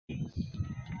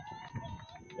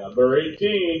Number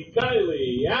 18,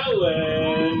 Kylie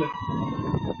Allen.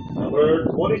 Number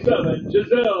 27,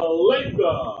 Giselle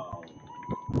Latham.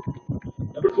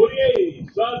 Number 28,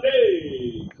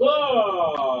 Sade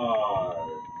Clark.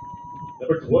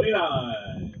 Number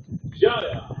 29,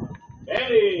 Jaya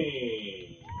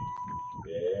Annie.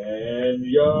 And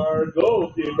your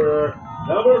goalkeeper,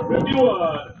 number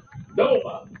 51,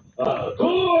 Nova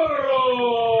Coro.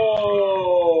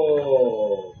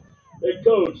 And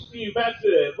coach Steve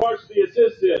Bassett, varsity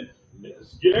assistant,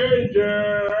 Miss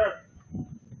Geringer.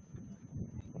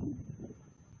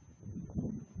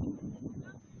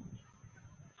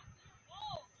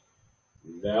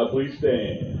 Now please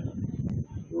stand.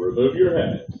 Remove your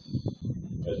hats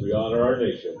as we honor our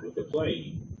nation with the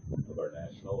playing of our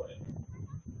national anthem.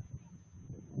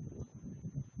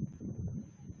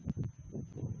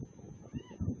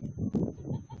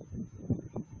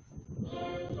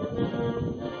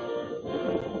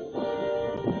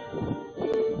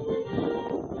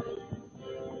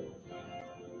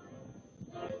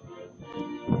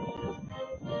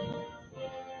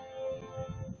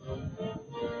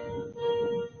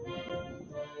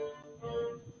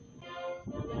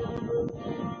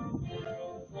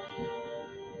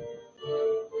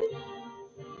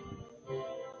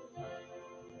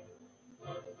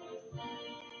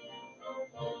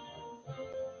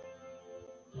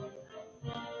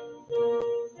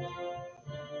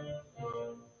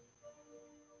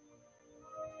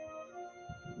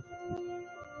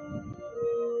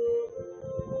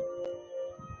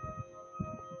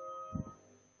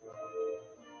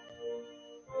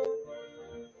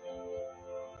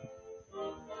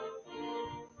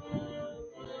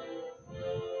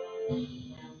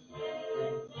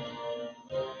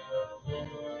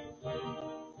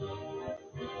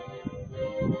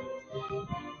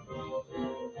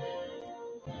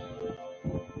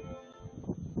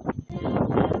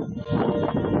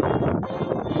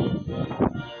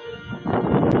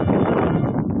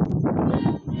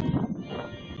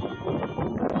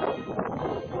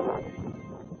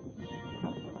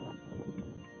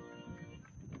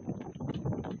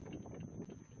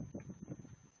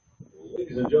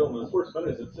 Ladies and gentlemen, the Sports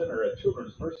Medicine Center at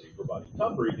Children's Mercy providing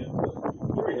top ratings of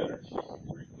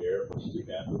 363 care for student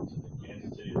athletes in the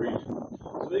Kansas City region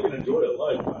so they can enjoy a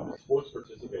lifetime of sports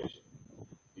participation.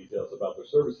 Details about their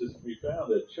services can be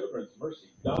found at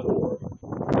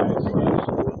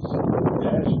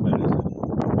childrensmercy.org/sports-medicine.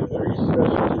 A very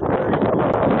special to very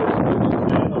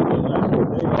and over the last 4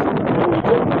 days,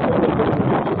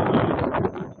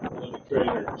 Olympic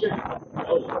trainer Jake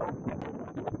Elder.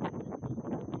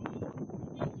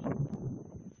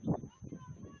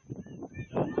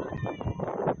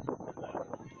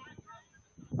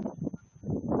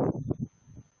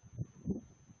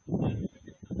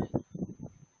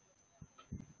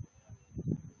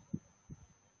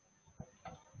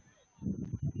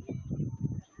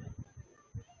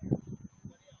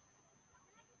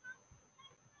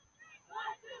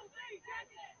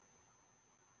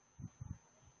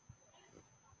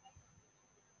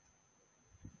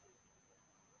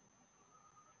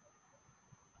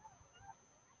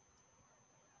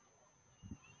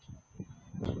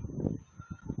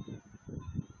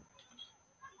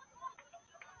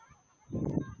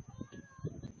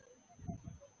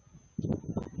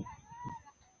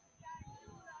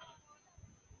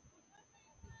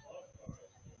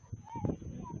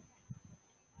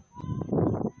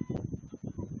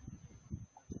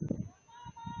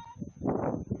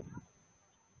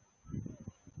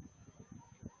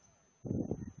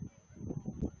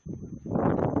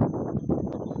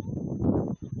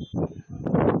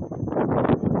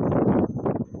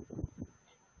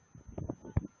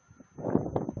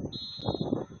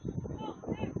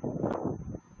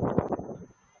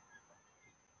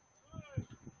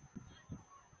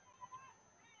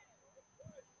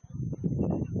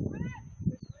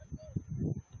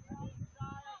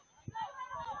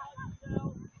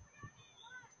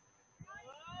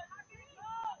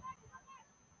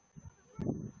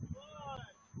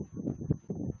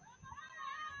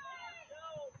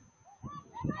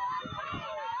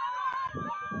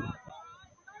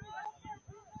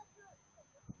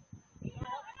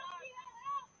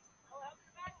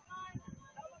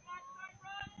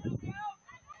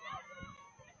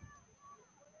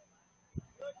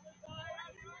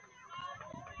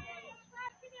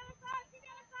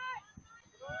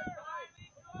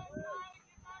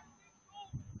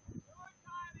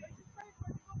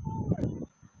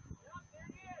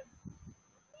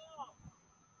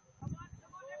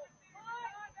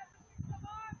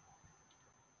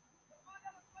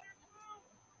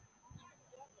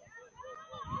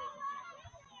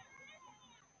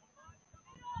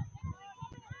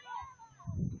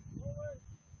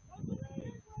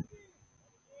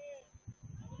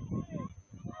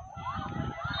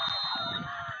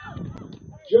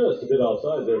 just a bit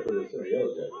offside there for the center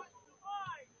Yellow Jackets.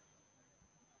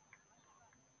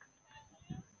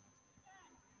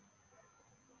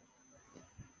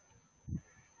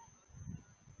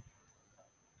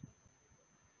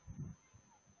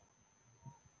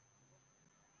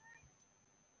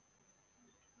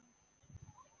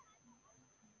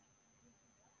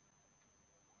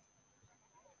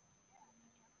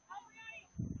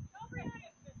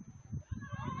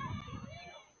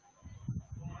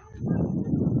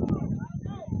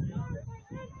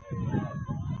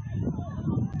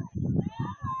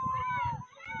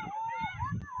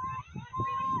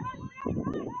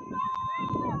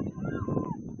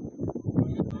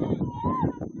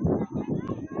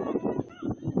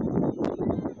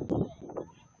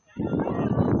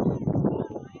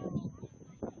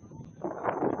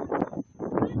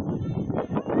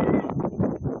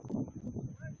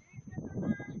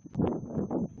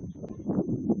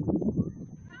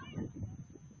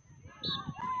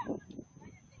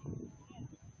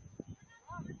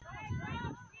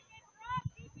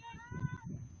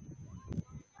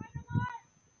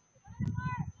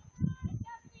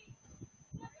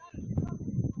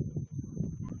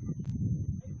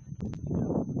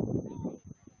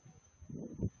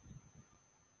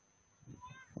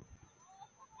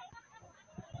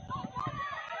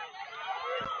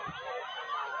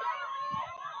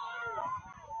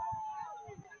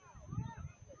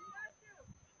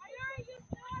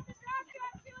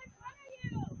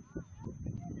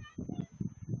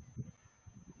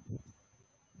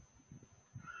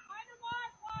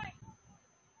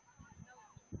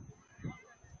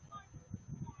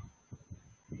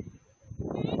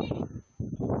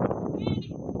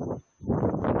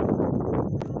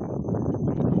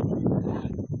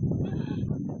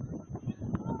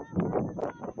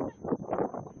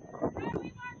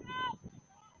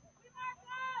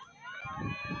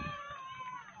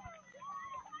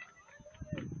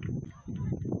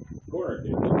 Corner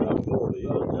kick out for the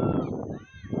Yellow Jackets.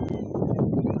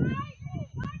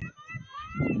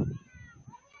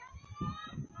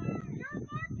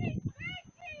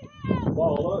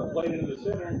 Ball up, played into the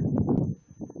center.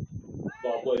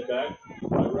 Ball played back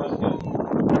by Ruskin.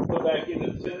 Put back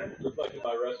into the center, deflected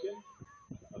by Ruskin.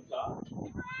 Up top.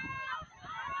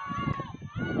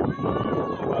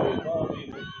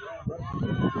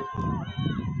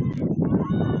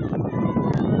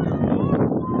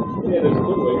 Yeah, there's a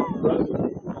good way for Ruskin.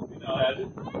 He now has it.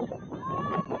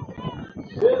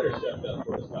 Center stepped up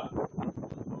for a stop.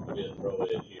 He didn't throw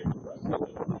it in here for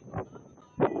Ruskin.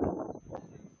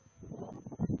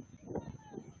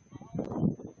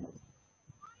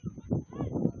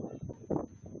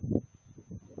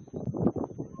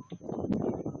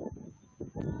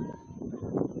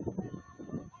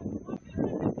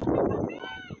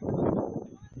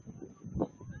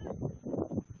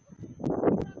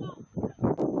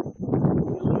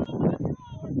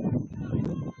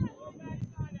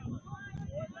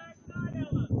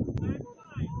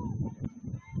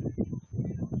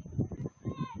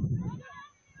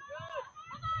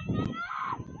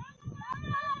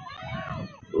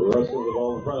 Ruskin with the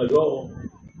ball in front of the goal.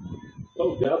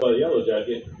 Poked out by the Yellow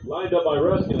Jacket. Lined up by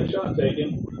Ruskin. A shot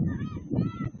taken.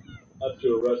 Up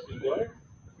to a Ruskin player.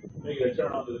 Making a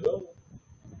turn onto the goal.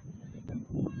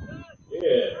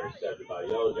 Yeah, intercepted by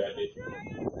Yellow Jacket.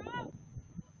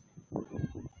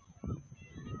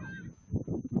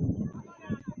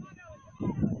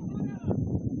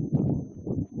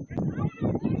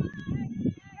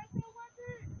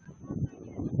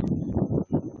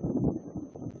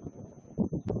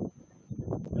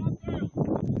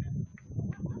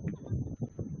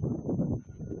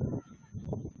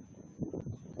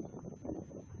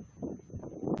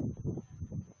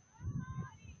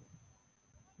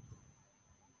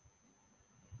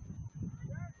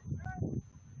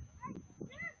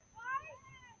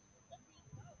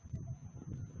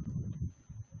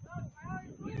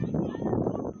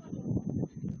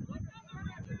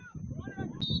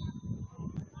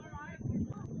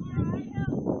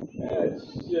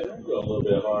 Center going a little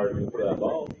bit hard for that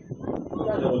ball.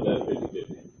 I know what that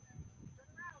 50-50.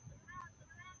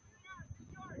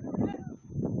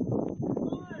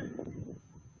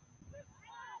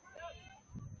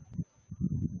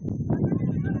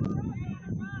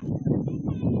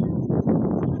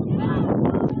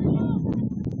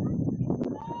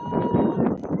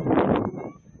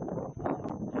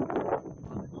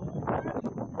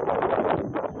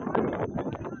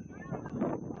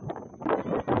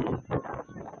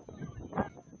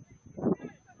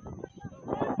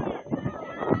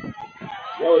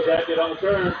 Yellow Jacket on the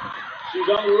turn. She's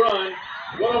on the run.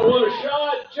 1-on-1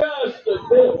 shot, just a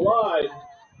bit wide.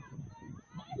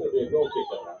 Going to be a goal kick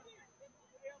coming out.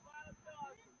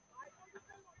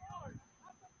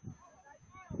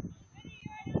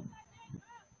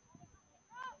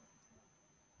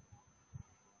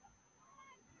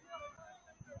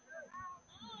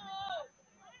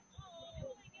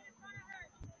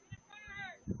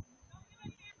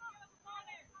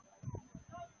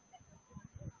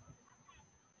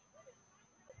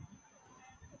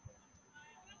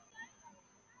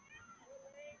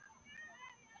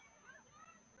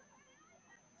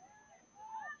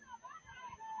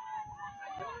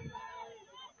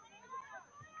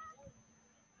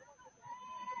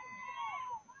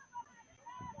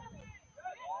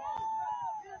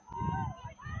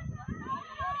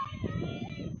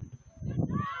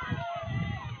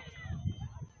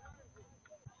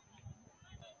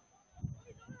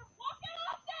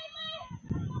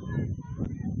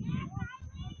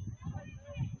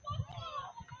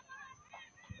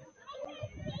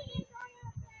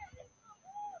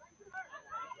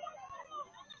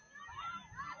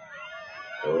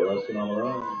 Ruskin on the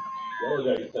run. Yellow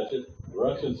Jackets touch it.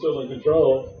 Ruskin still in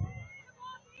control.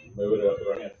 Move it up to the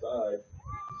right hand side.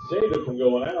 Saved it from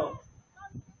going out.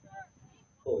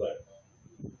 Pull that.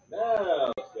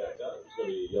 Now it's back out. It's going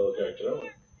to be Yellow Jacket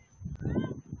throwing.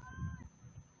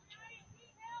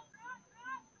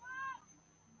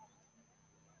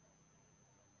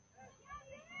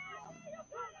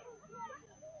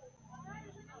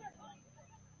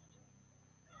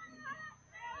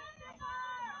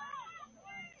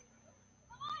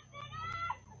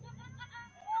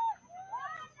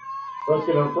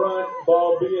 Ruskin in front,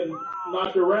 ball being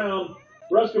knocked around.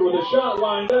 Ruskin with a shot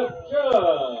lined up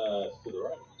just to the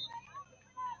right.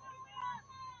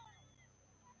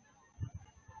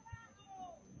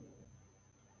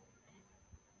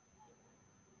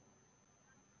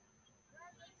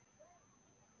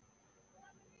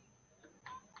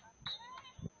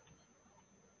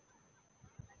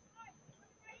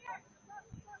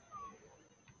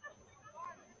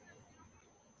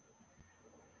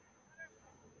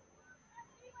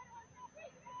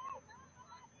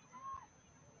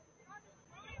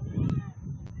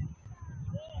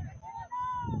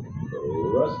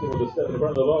 Ruskin with a step in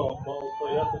front of the ball. Ball's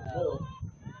played up in the middle.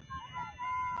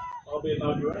 Ball being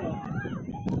knocked around.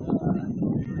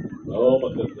 Oh,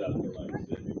 but comes out to the line.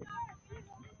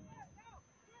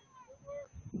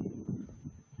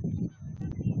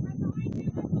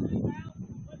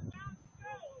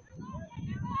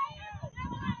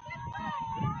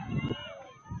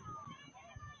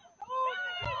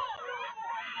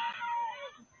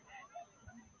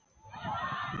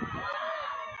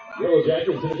 Yellow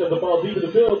Jackets finish up the ball deep in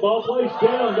the field. Ball placed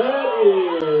down. That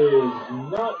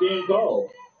is not being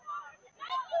called.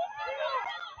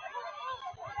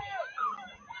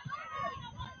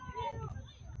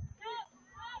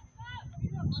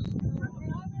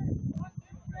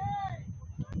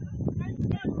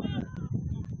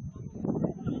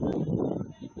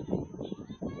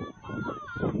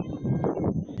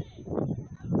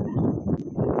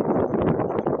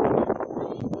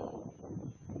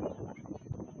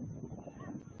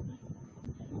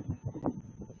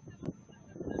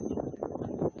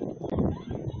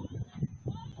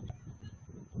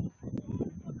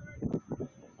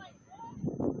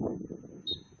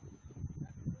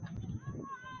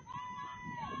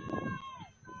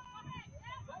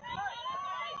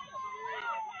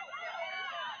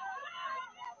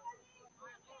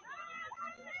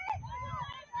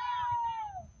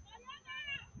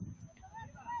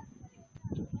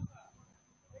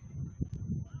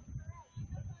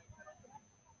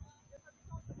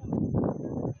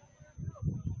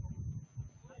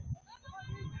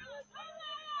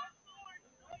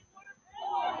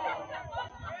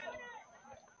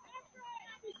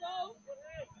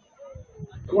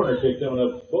 Corner kick coming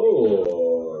up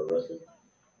for Ruskin.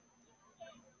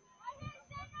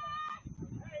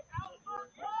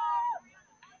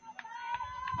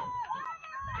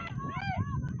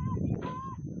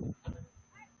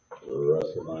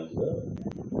 Ruskin lines it up.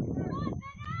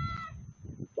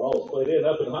 Ball's played in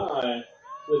up and high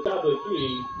to the top of the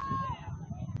key.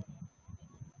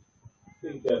 I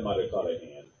think that might have caught a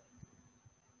hand.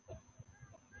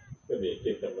 Could be a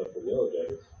kick coming up for the Yellow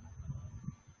Jackets.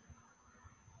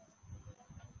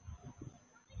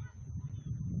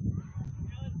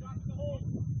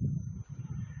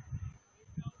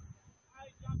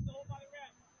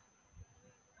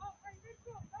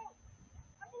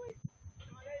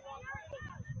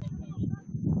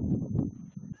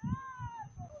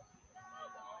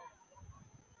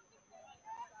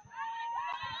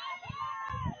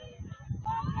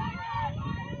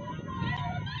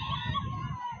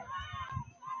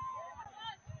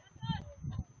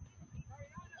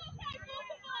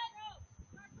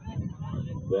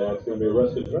 That's going to be a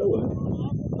Ruskin throw-in.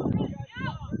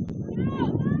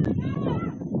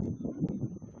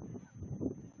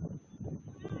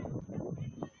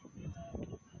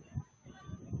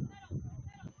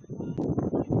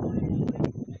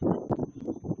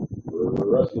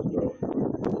 Ruskin throw.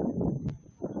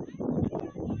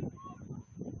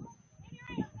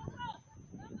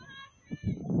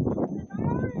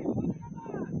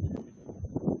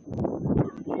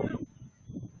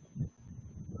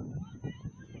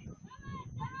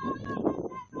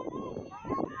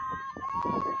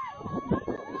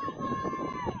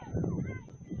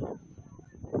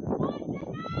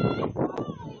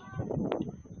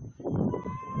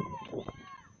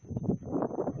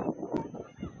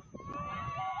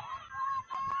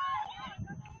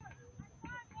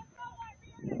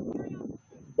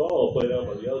 Ball played out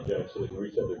by the Yellow Jackets so they can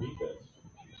reset their defense.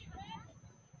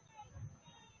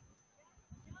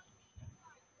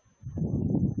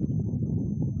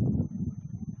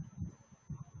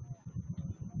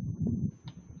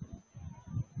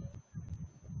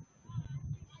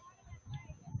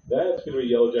 That's going to be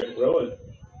Yellow Jacket throwing.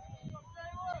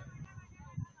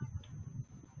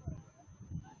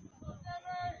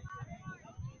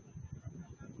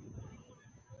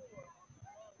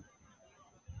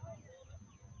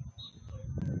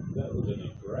 That was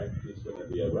incorrect. It's going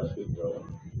to be a Ruskin throwing.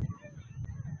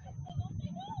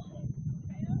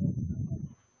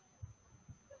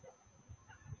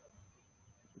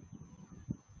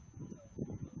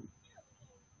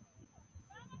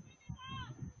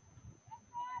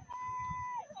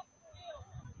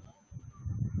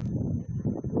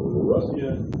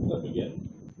 Ruskin up again.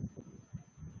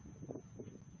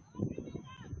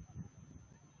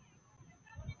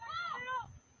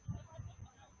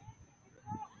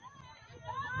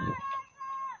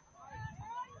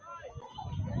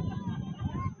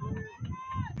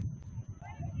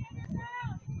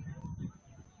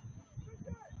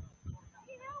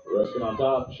 Ruskin on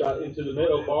top, shot into the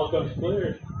middle, ball comes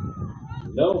clear.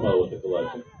 Noma with the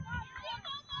collection.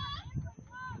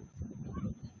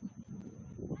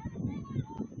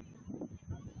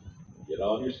 Get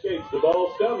on your skates, the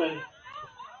ball's coming.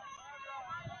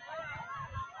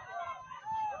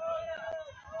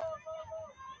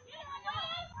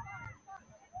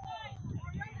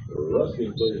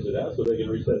 Ruskin clears it out so they can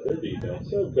reset their defense.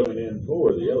 So coming in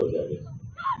for the Yellow Jackets.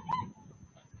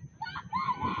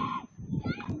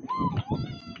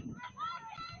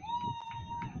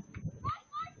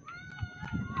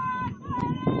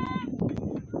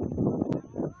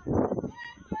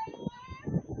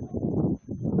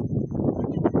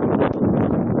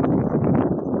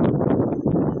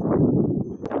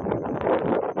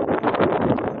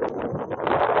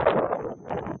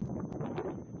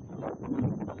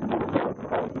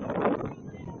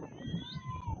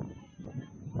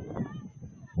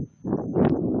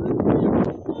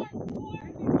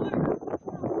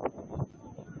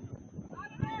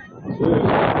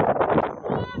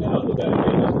 Now the back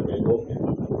end is going to be Vulcan.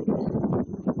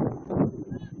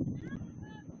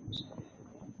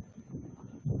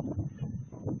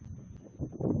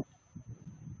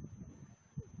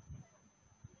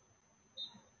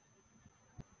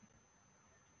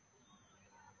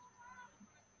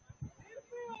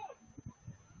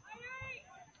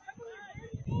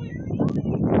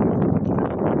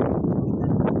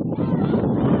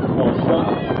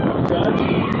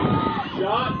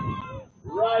 Shot.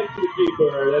 Right to the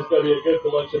keeper. That's going to be a good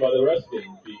collection by the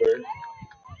Ruskin keeper.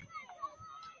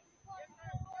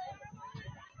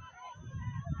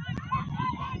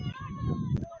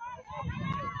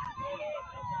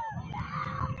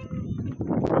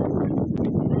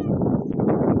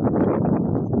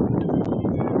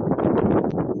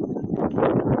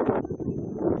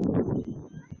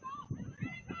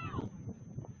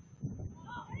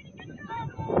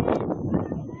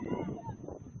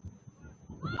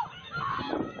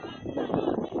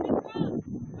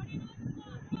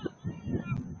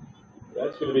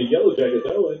 That's going to be Yellow Jacket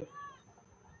throwing.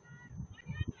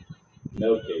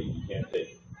 No, Kate, you can't take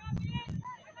it.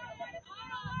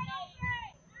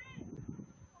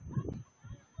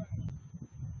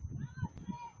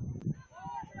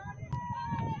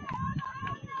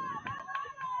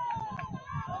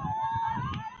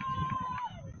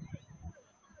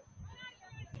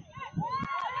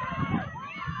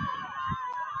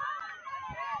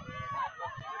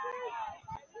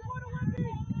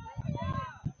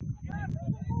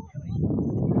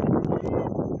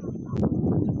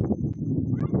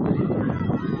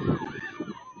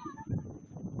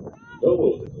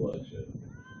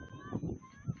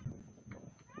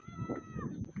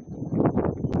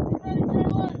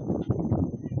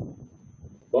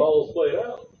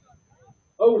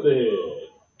 over the head.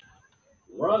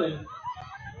 Running.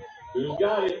 Who's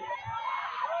got it?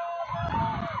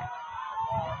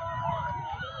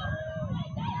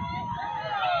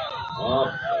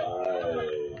 Offside.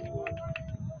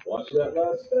 Watch that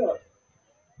last step.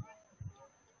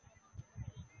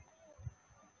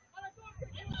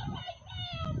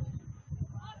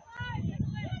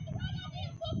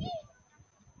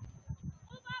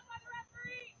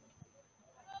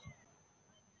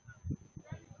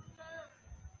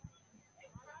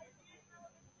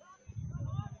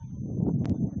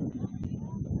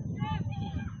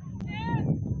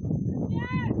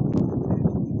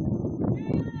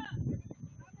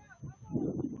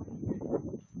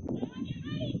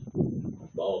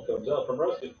 Ball comes out from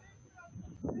Ruskin.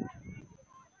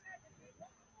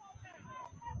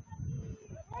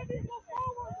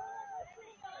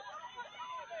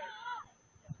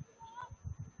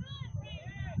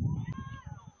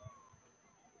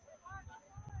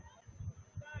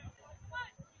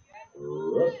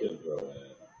 Ruskin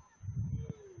throwing.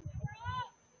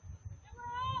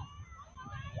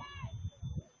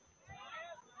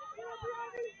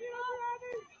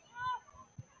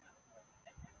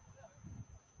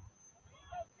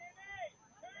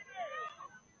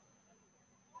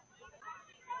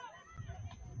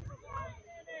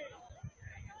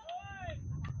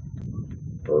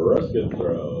 Ruskin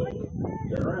throw.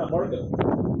 Turn around,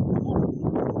 Marco.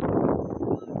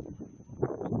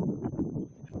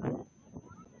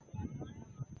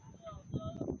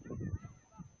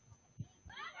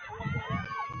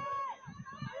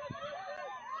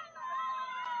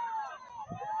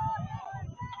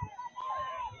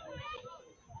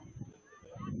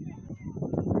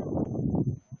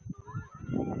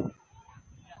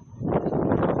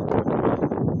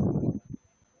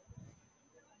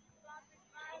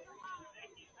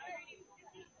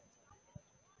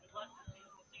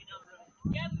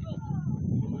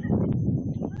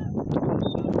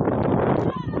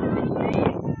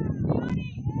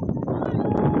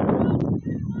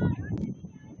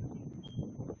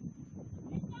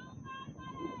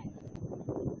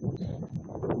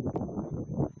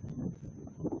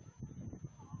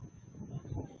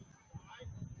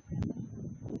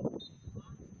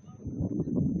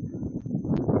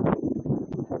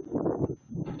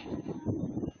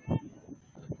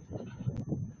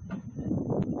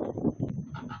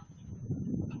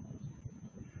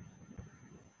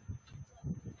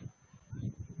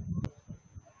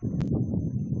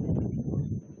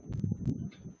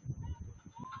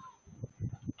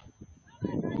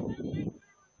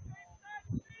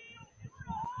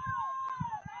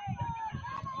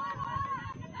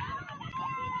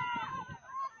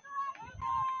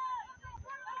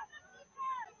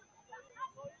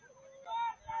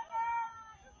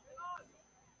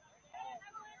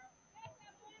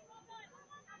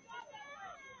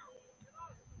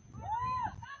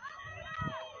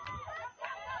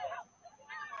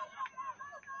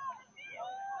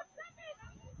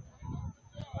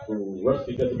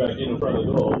 Rusty gets it back in front of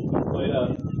the goal. Played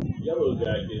up. Yellow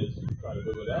Jackets trying to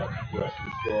move it out. Rusty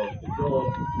still in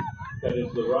control. Headed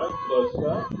to the right. Close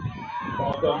up.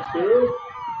 Ball comes through.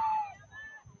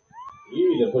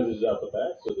 He then pushes out the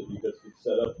back so the defense can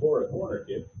set up for a corner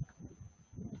kick.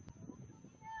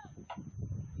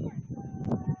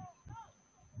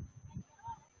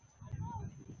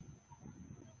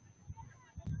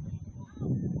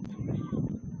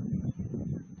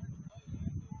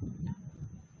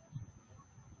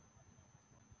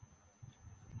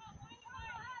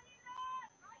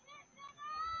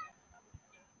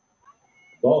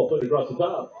 Ball put across the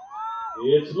top.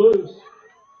 It's loose.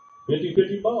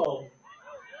 50-50 ball.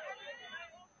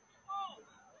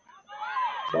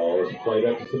 Ball is played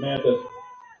up to Samantha.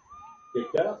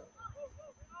 Kicked out.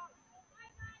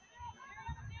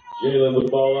 Jalen with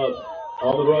the ball up.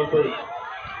 On the run for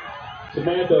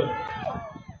Samantha.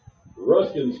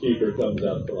 Ruskin's keeper comes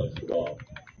out and collects the ball.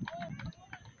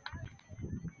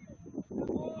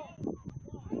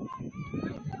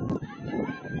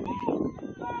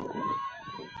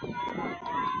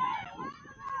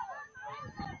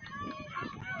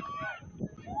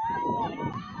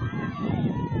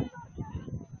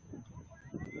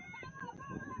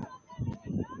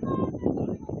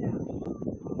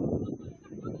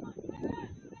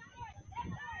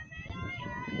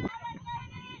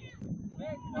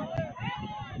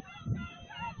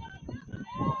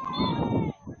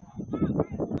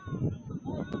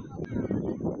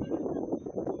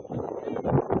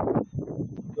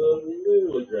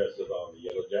 Aggressive on the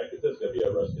Yellow Jackets. That's going to be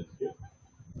a Ruskin kick.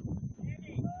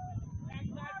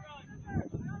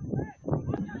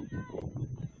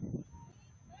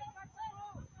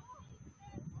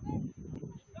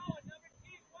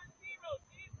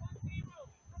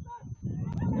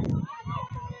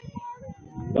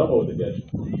 Noma with the catch.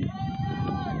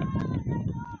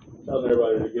 Telling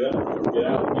everybody to get out, get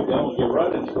down, get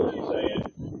running is what she's saying.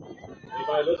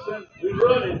 Anybody listening? Who's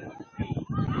running?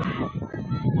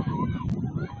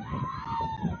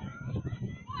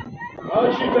 Oh,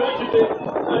 she touches it.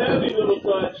 A heavy little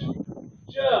touch.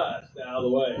 Just out of the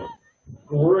way.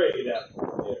 Great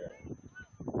effort there.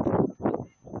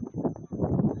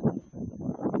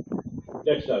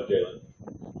 Next up, Jalen.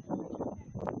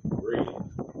 Reed.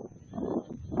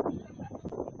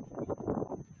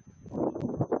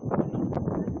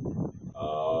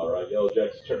 All right, Yellow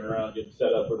Jack's turning around, getting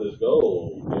set up for this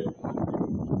goal. Okay.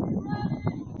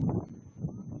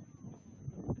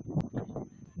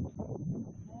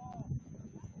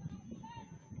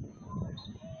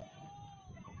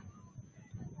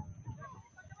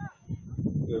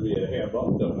 Going to be a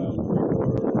handball coming out.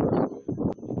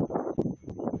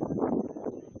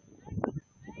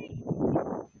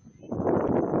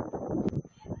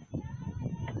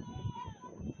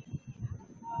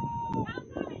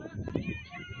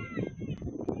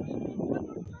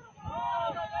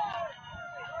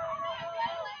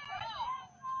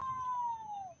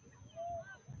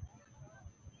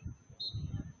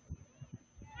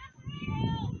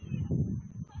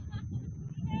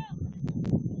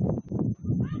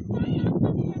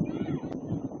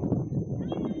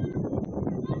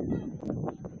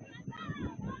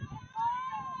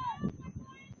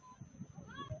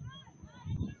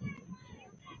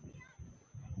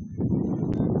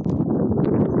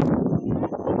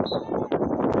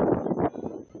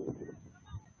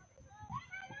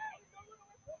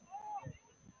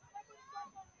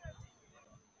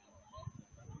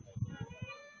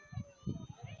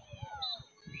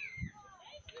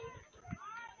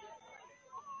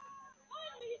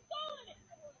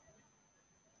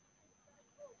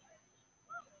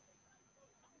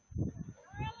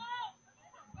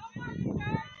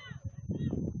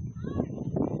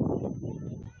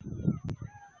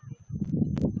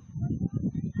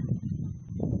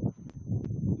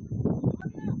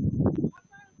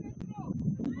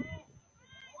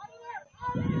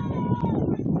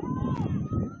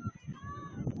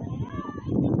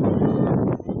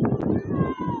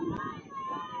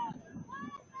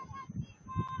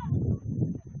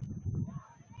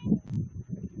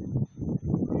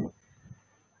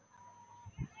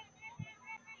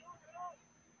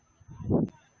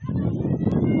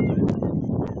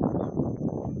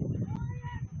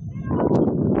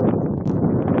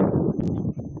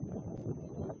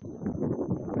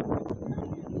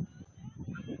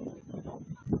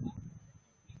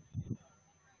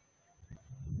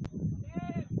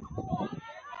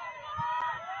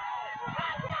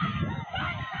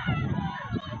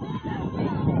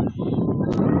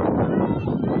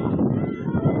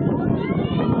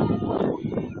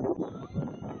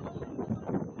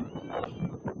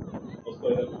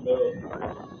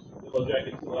 Yellow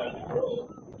Jackets still have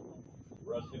control.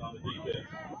 Ruskin on the defense.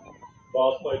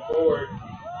 Ball's played forward.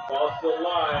 Ball's still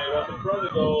live up in front of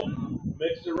the goal.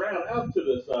 Mixed around out to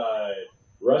the side.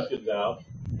 Ruskin's out.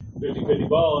 50-50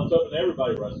 ball. It's open to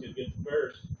everybody. Ruskin gets the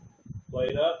first.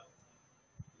 Played up.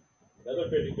 Another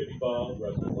 50-50 ball.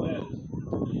 Ruskin lands.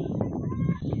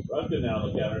 Ruskin now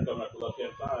on the counter coming up the left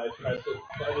hand side. Tries to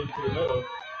fight into the middle.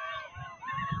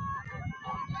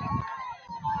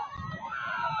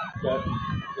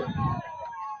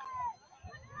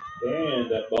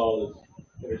 And that ball is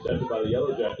intercepted by the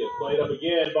Yellow Jacket. Played up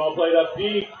again. Ball played up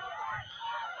deep.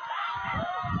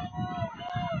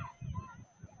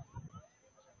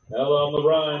 Ella on the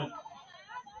run.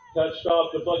 Touched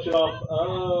off, deflection off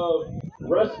of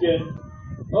Ruskin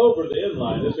over the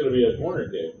inline. This is going to be a corner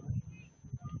kick.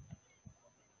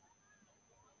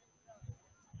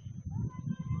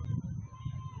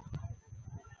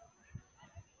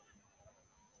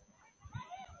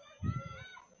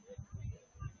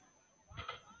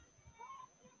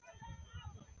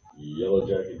 Yellow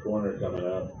Jacket corner coming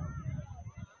up.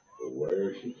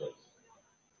 Where she plays.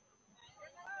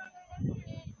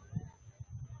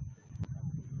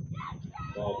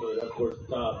 Ball played up towards the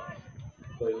top.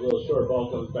 Plays a little short.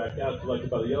 Ball comes back out. Selected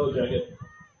by the Yellow Jacket.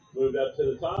 Moved up to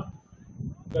the top.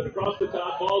 Cut across the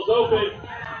top. Ball's open.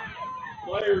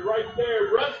 Player right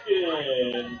there.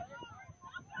 Ruskin.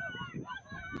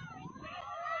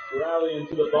 Rallying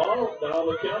to the ball. Down on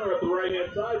the counter up the right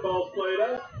hand side. Ball's played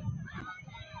up.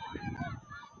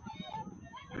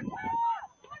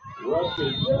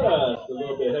 Ruskin just a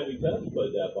little bit heavy touch,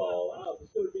 played that ball out.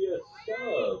 It's going to be a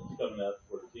sub coming up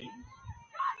for the team.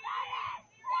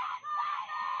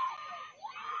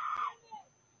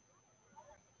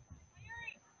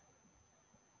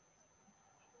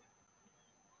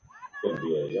 Going to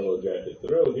be a Yellow Jacket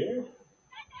throw here.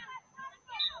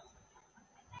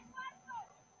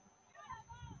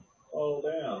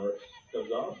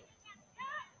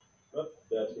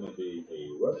 A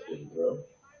Ruskin throw.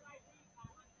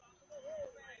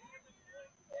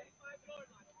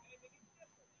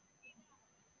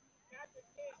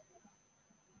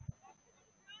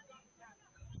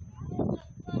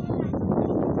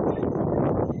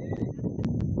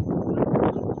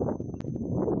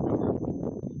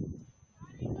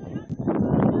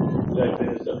 Jackson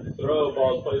intercepted the throw.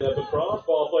 Ball's played up across.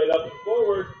 Ball played up and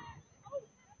forward.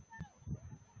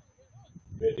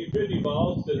 50-50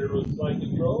 ball. Centered with slight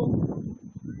control.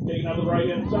 Taking out the right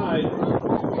hand side.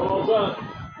 Ball's up.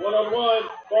 1-on-1.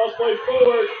 Ball's played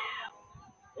forward.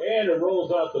 And it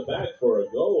rolls out the back for a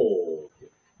goal.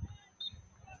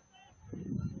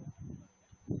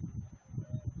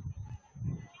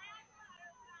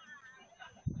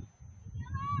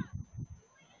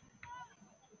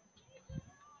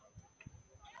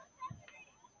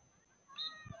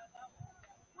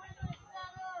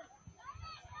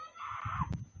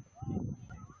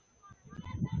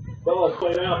 Ball's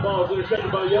played out. Ball's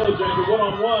intercepted by Yellow Jacket.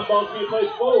 1-on-1. Ball's being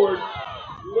played forward.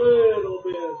 Little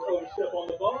bit of overstep on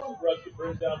the ball. Ruskin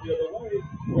brings out the other way.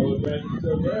 Yellow Jacket's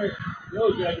still there.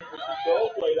 Yellow Jacket for control.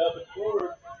 Played up and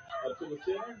forward. Up to the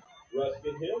center.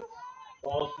 Ruskin hits.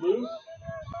 Ball's loose.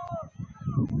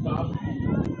 Top.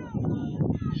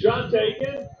 Shot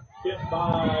taken. Hit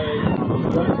by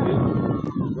Ruskin.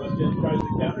 Ruskin tries to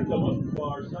counter. Come up the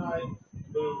far side.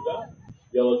 Moved up.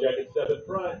 Yellow Jacket step in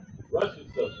front. Ruskin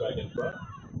steps back in front.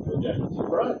 Yellow Jacket's in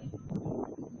front.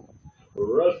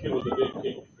 Ruskin with a big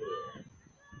kick there.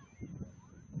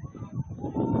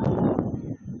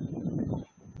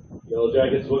 Yellow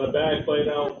Jackets win it back, played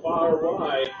out far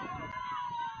wide.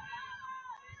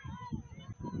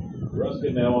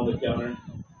 Ruskin now on the counter.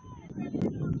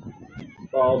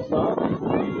 Ball stopped.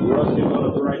 Ruskin going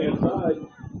up the right hand side.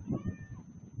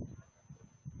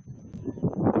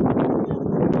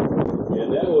 And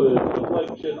that was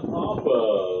deflection off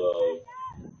of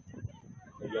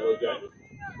the Yellow Jacket.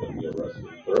 It's going to be a Ruskin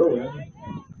throw in.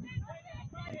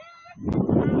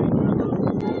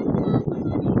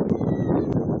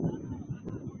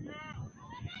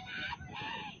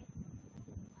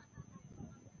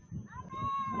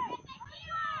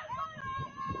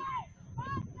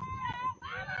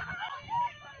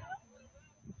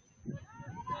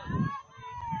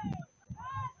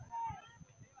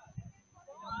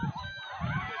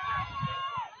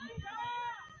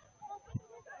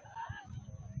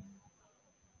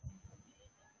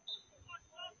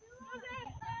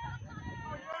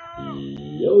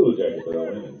 Yellow Jacket throw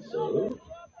in, so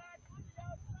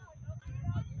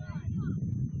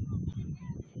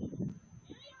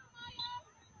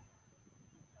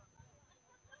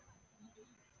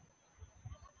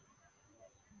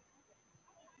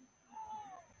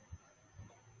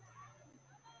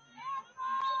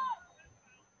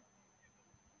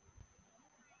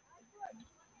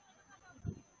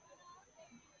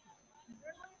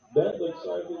that looks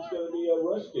like it's going to be a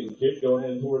Ruskin kick going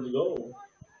in towards the goal.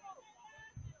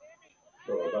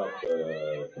 So about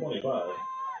 25.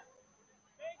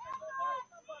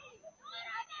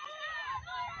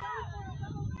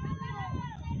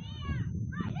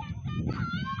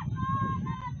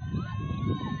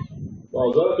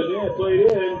 Ball's up and in,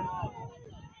 played in.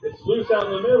 It's loose out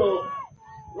in the middle.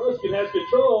 Ruskin has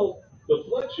control.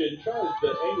 Deflection, tries to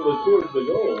angle it towards the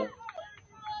goal.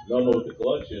 No more with the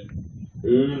collection.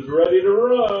 Who's ready to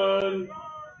run?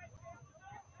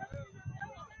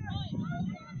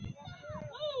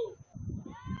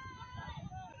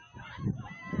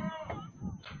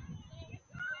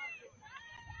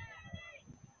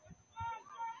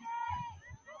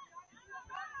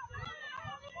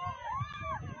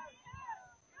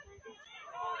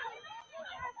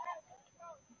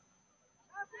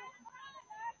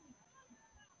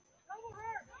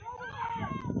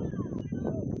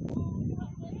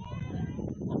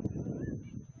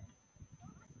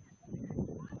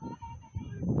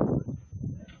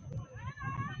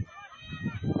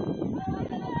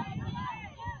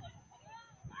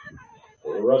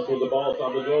 Russell the ball,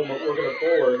 top of the goal, working it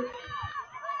forward.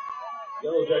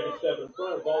 Yellow Jacket step in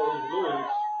front, ball is loose.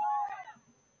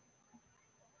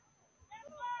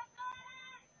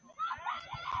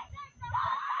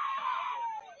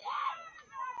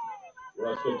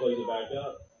 Ruskin plays it back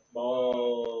up.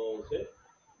 Ball's hit.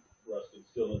 Ruskin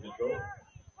still in control.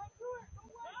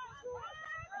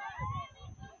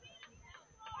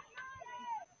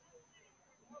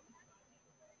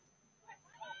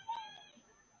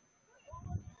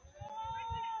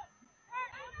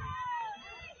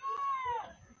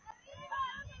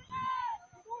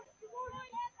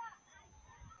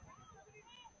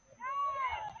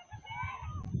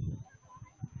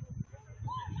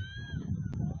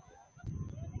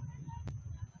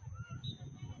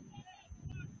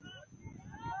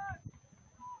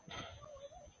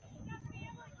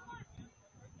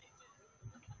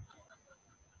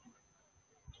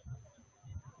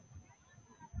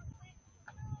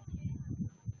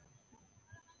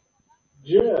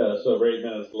 Just over 8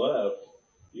 minutes left.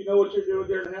 You know what you're doing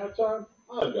during halftime?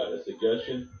 I've got a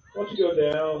suggestion. Why don't you go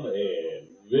down and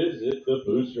visit the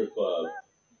Booster Club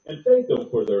and thank them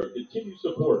for their continued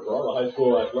support for all the high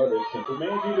school athletics and for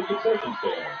managing the concession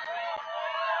stand.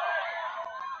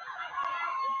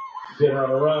 Center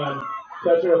on a run,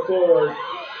 toucher forward,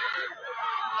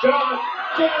 shot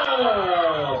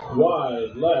just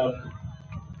wide left.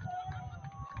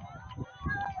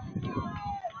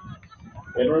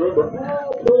 And remember,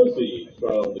 all proceeds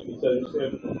from the concession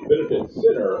stand benefit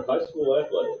Center High School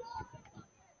Athletics.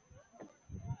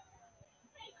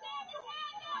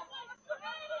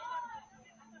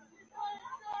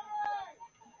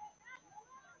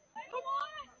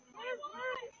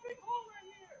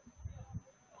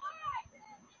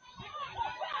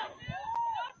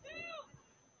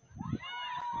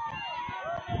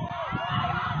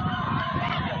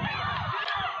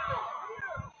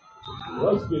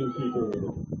 Ruskin keeper with it.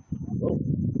 Oh.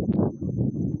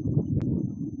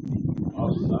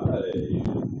 Offside.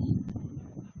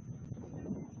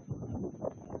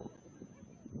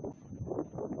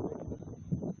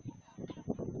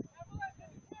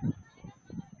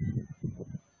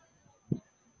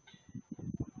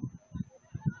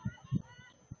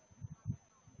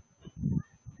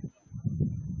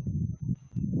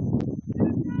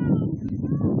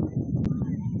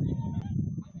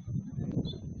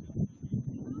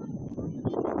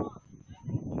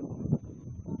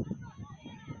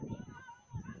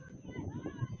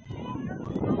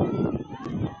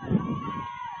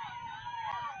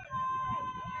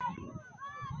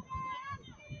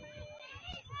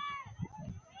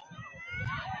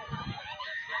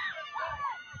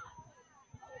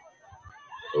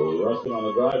 Ruskin on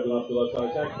the drive, going off the left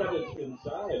side attack, cut it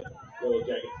inside. Yellow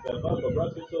Jacket step up, but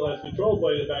Ruskin still has control,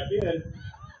 playing it back in.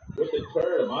 With the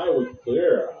turn, Iowa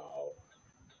clear out.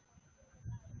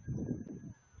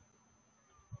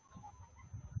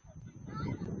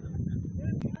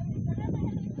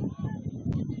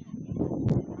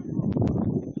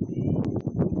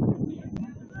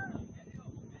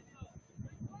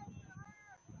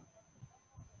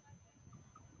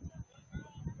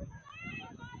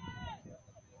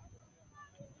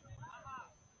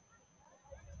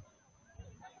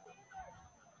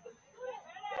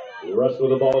 Russ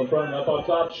with the ball in front, up on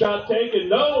top, shot taken,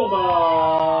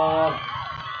 Noma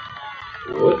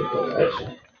with the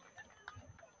collection.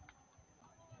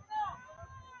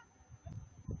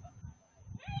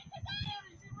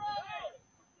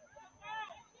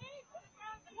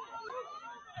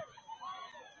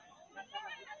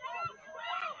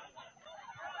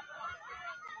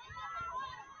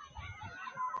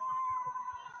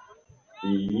 The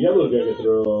Yellow Jacket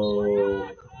throw.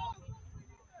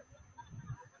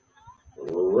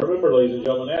 Remember, ladies and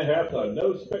gentlemen, at halftime,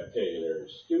 no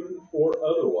spectators, student or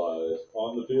otherwise,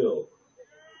 on the field.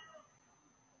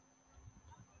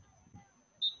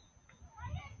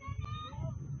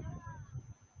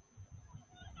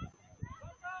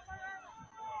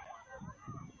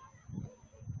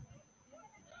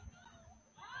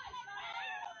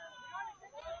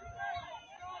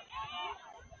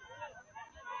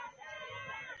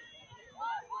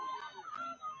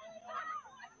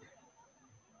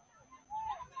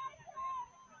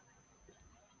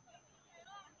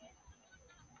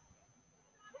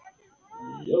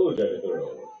 Yellow Jacket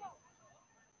throw.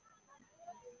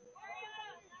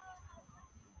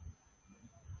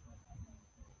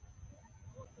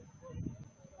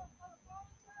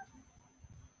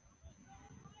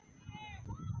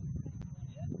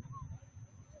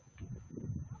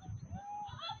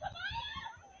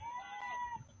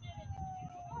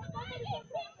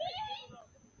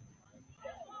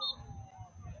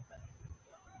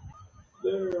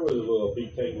 There was a little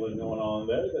feet tangling going on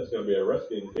there. That's going to be a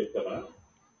Ruskin kick coming out.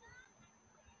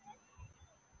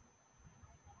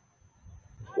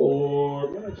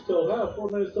 4 minutes till half, 4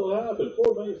 minutes till half, and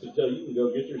 4 minutes until you can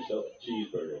go get yourself a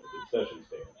cheeseburger at the concession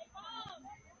stand.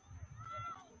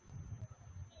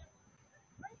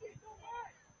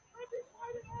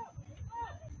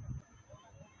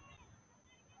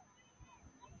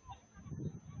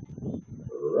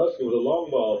 Ruskin with a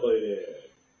long ball played in.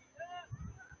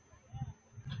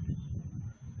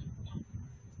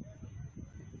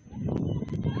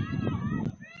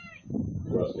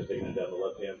 Ruskin taking it down the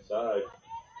left-hand side,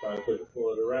 trying to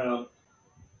pull it around.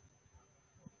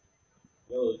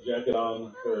 Yellow Jacket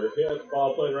on her hip,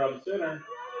 ball played around the center.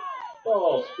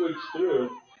 Ball squeaks through.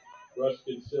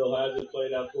 Ruskin still has it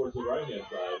played out towards the right-hand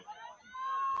side.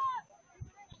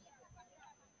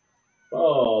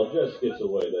 Ball just gets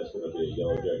away. That's going to be a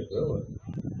Yellow Jacket throw.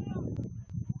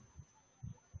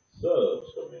 Subs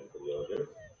coming in for the Yellow Jacket.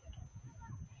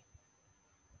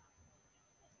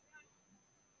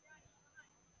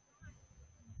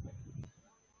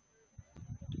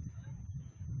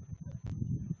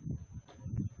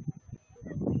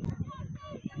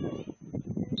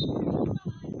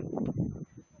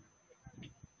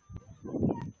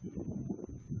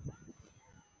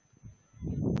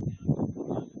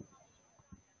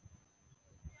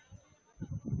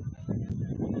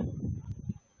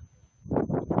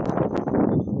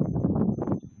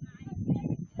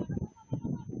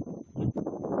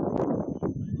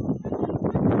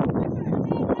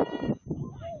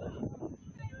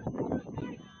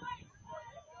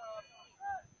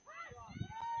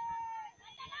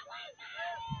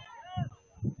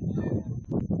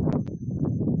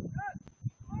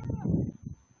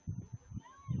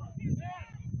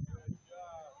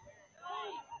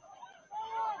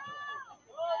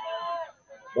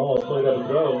 played up and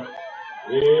throw.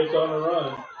 It's on a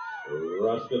run.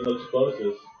 Ruskin looks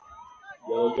closest.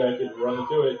 Yellow Jacket running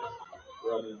to it.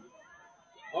 Running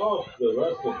off the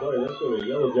Ruskin play. That's going to be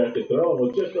a Yellow Jacket throw. And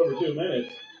with just over 2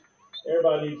 minutes,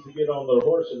 everybody needs to get on their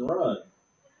horse and run.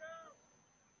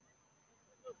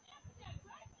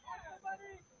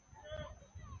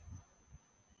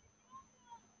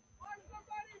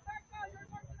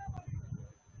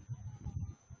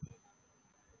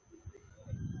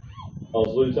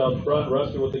 Ball's loose out front.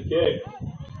 Ruskin with the kick.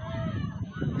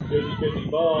 50-50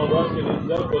 ball. Ruskin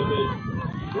ends up with it.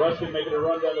 Ruskin making a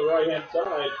run down the right-hand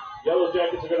side. Yellow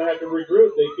Jackets are going to have to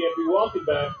regroup. They can't be walking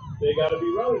back. They got to be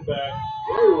running back.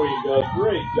 There we go.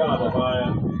 Great job,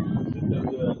 Abaya.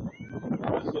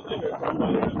 Ruskin there.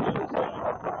 Somebody on the other side.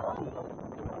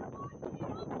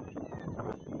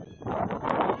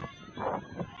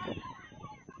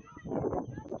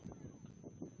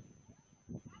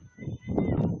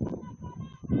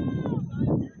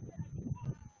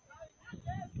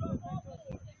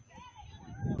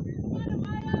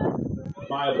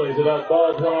 Maya plays it up.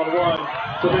 Ball's one-on-one.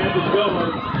 Samantha's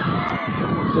going.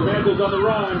 Samantha's on the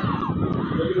run.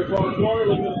 Looking at the far corner.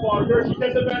 Looking at the far corner. She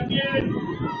takes it back in.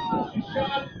 She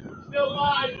shot. Still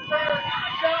alive. Turn.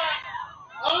 Shot.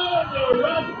 Oh, the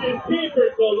Ruskin keeper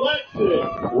collects it.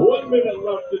 1 minute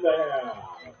left in the half.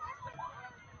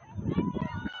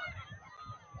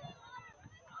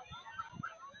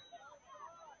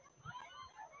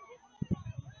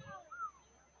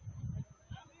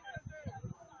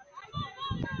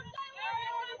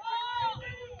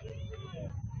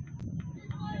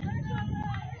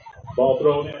 Ball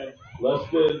thrown in. Less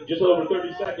than just over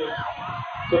 30 seconds.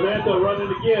 Samantha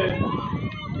running again.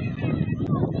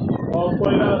 Ball's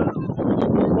played up.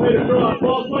 Played across.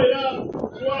 Ball's played up.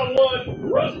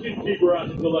 2-on-1. Ruskin keeper on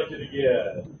to collect it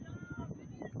again.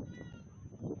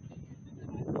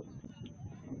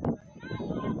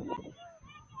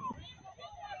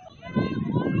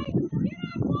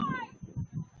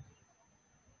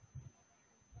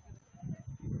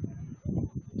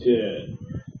 Ten,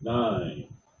 9,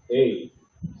 8,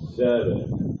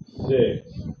 7, 6,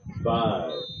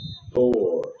 5,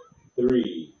 4,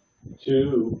 3,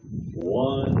 2,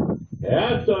 1.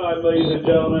 Halftime, ladies and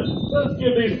gentlemen. Let's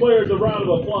give these players a round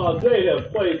of applause. They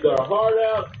have played their heart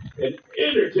out and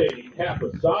entertaining half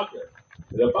of soccer.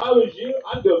 And if I was you,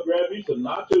 I'd go grab me some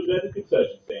nachos at the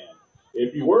concession stand.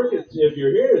 If you're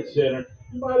here at Center,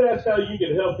 you might ask how you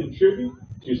can help contribute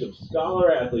to some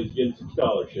scholar athletes getting some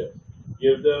scholarships.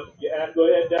 Go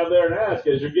ahead down there and ask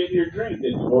as you're getting your drink.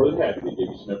 They'd be more than happy to give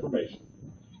you some information.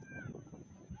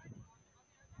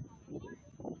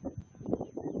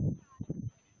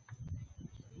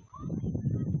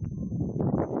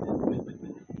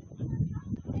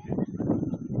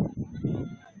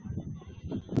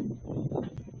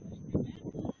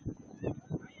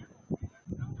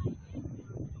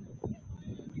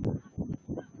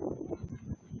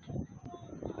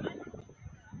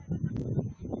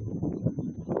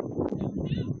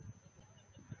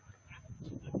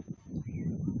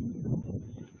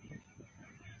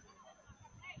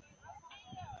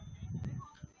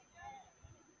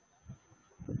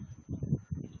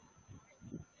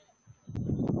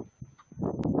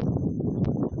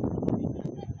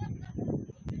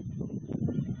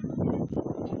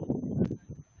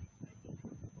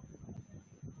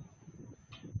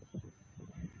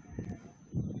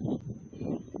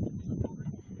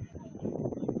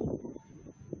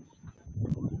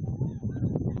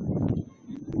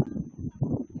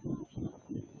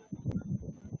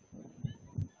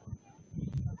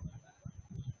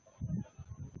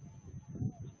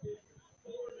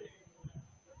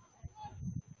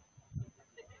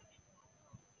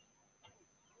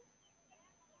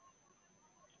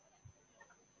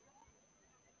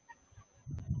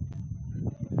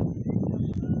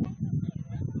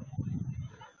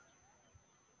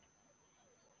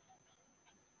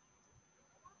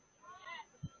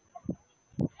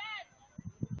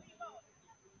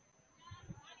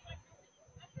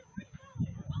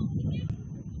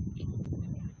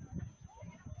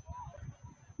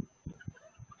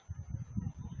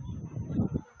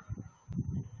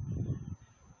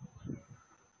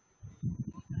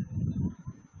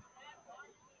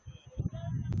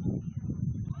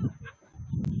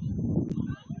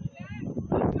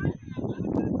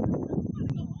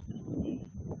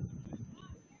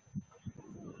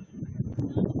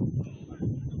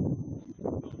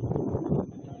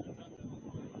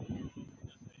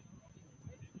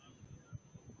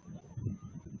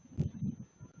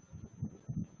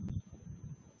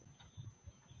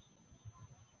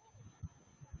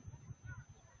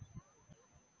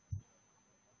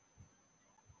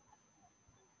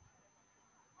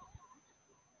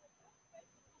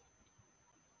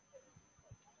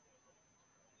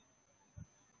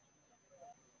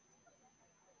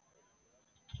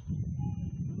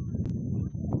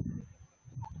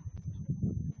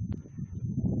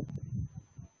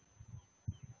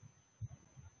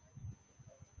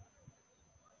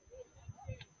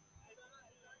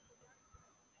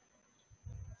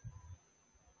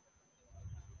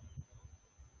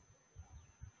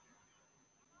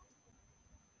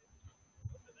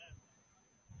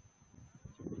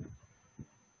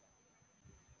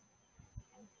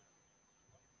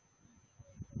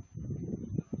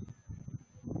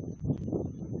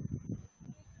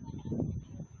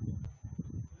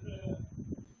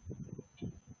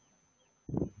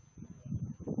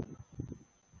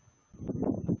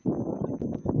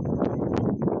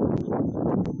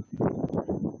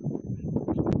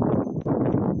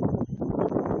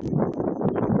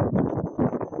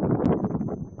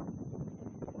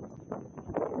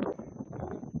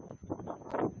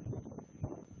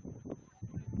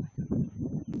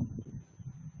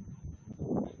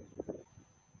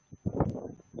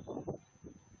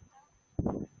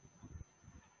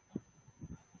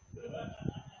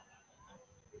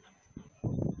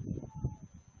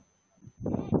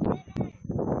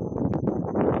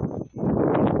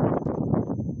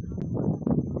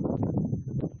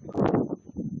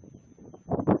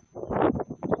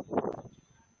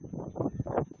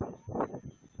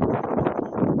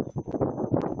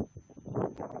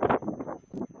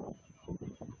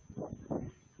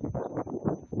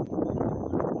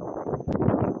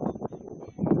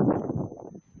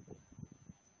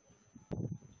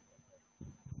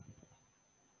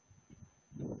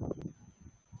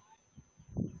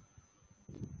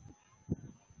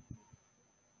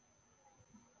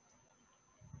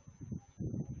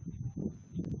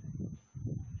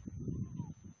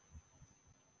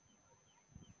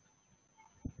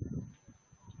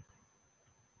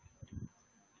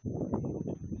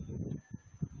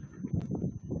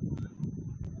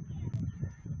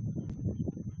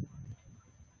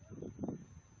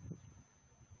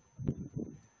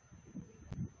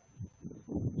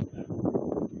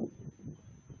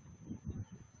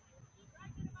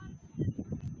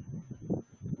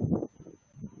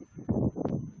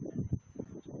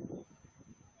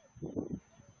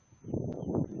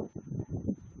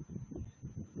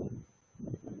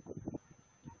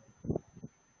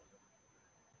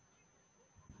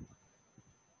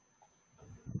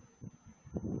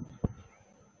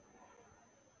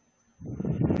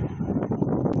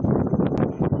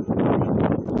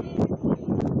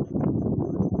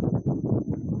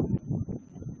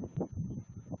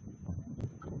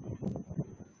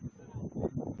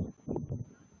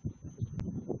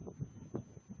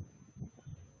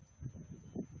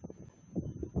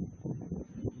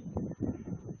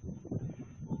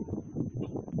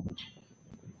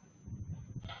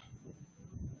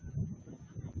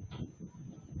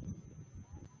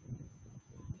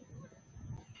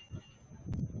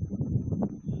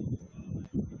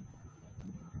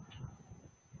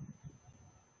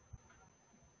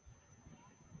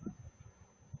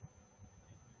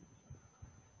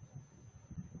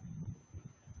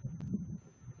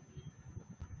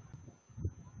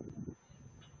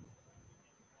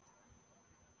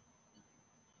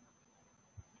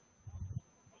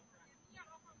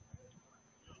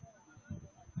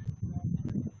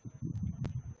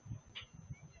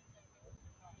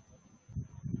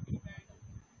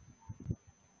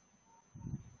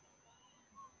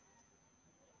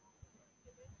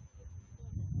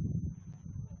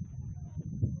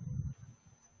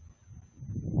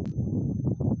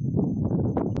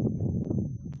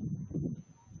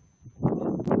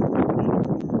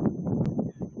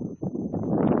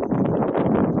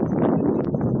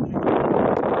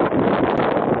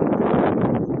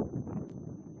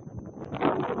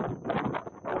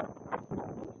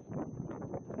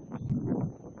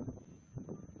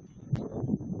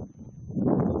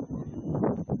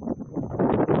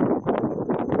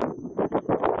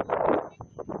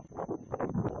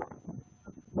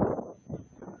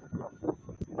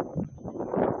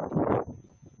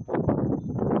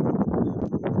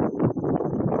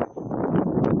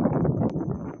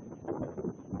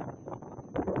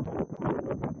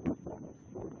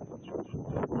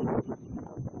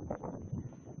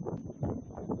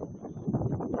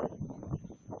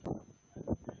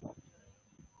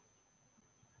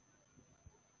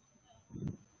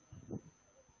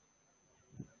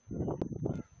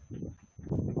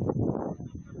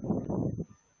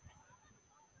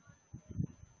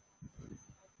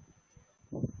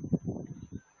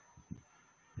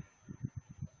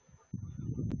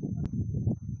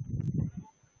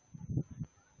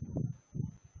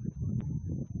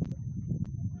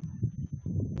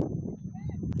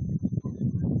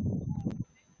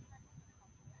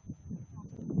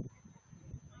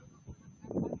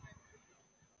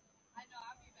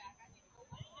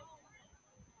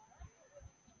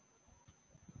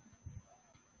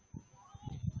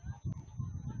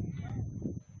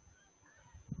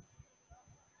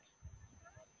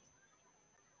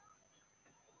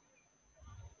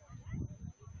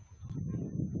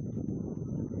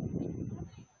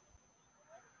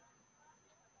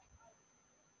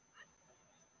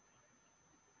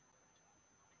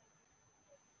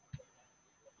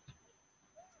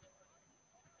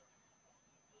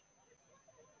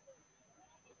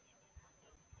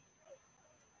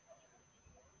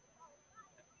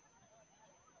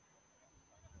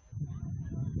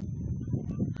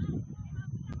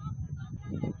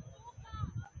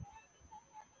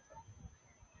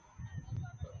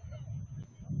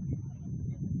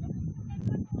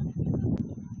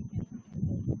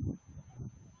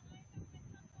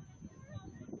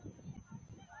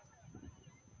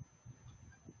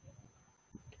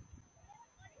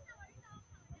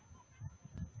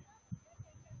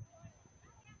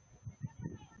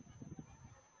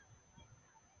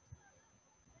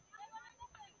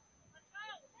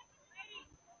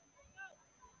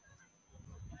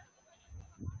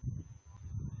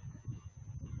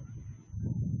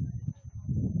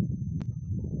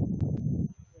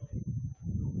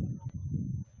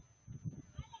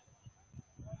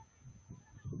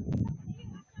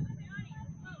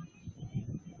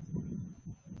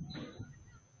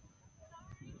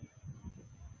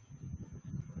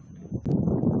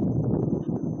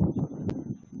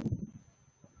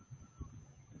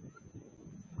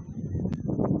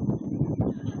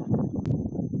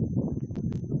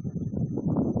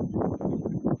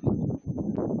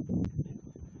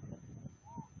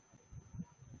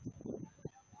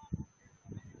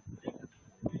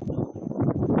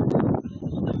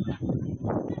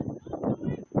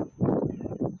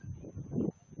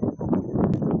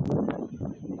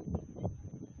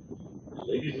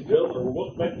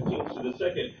 into the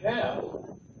second half.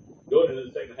 Going into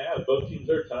the second half, both teams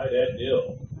are tied at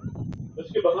 0.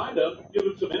 Let's get behind them, give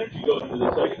them some energy going into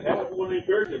the second half. We want to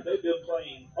encourage them. They've been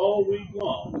playing all week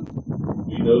long.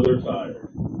 We know they're tired.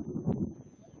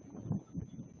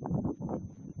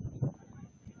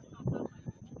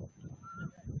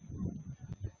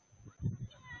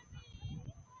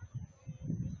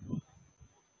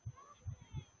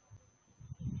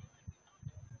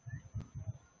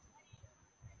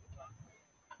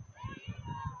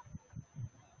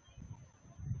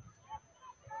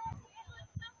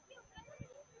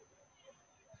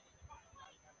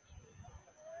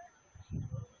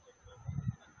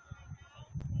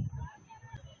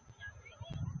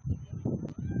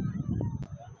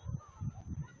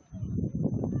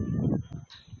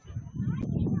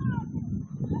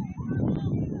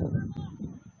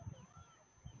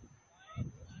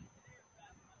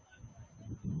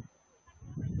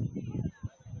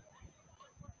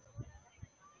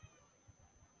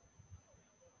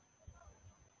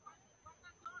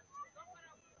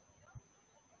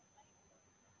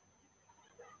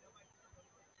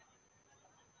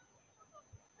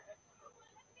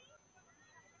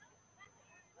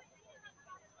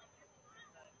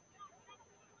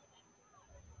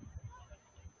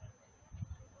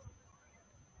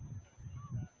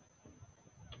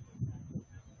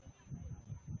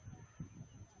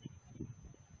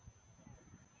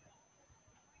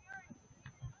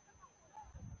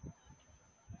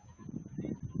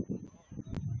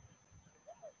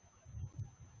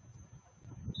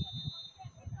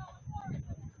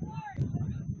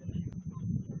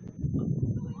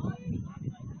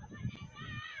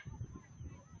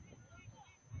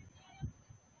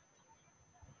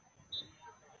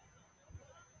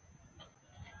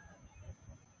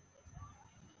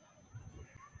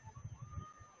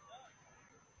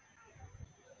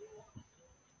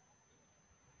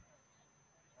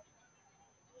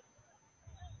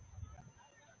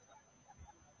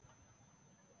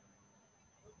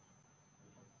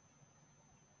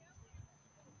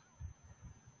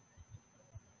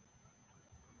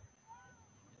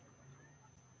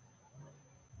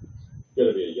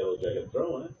 Going to be a Yellow Jacket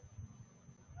throwing it.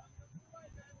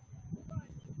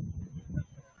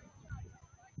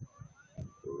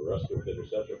 Ruskin with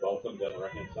interception. Ball comes down the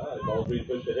right hand side. Ball's being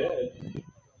pushed ahead.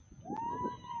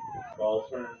 Ball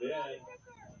turned in.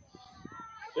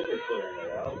 Sitter clearing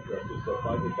it out. Ruskin still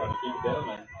fighting, trying to keep it down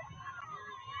there.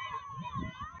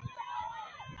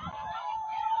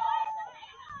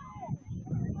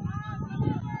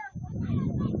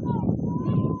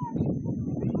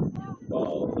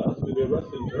 Ball. That's going to be a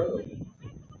Ruskin throw.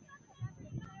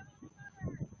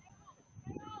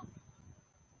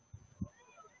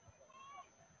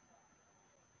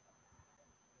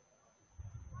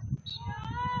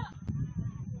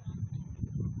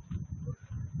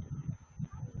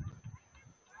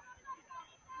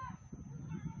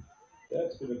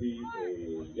 That's going to be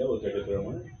a Yellow Jacket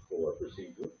throw for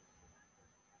procedure.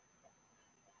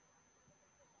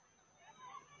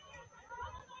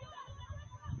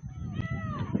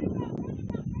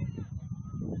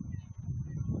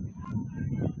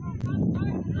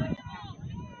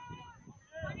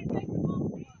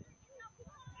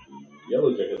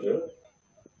 Yellow Jacket throw.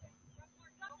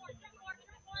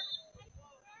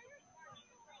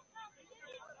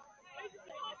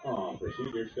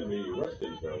 Procedure is going to be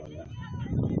Ruskin throwing that.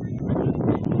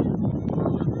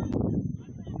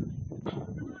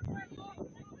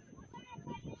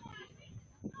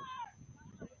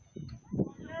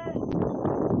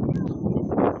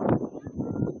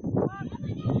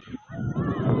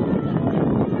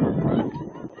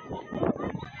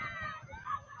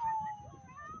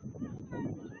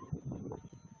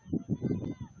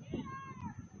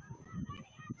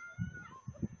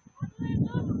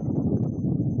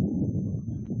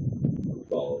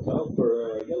 Ball's out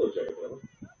for a Yellow Jacket throw.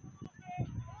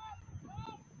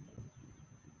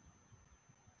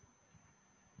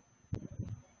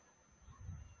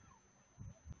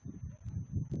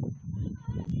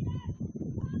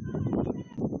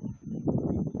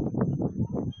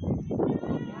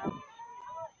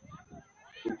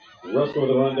 Ruskin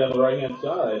with a run down the right hand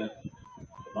side.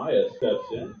 Maya steps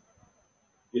in,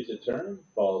 gets a turn,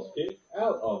 ball's kicked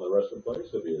out on the Ruskin player,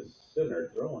 so it'll be a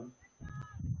center throwing.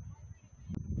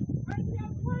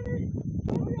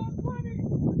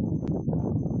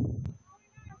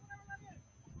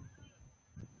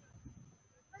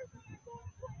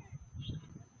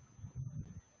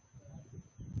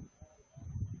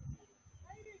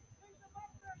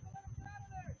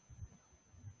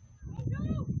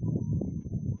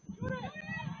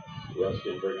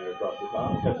 Ruskin bringing it across the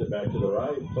top, cuts it back to the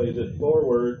right, plays it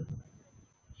forward.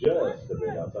 just a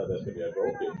bit outside. That's going to be a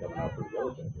goal kick coming out for the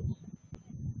Yellow Jackets.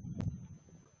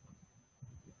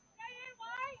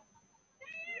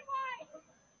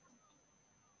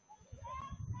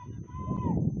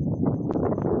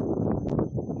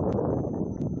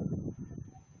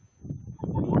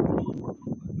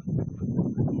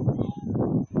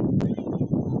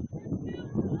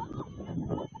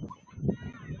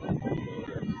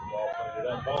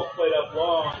 Ball played up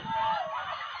long.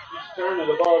 Each turn and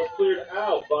the ball is cleared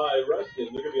out by Ruskin.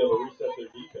 They're going to be able to reset their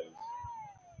defense.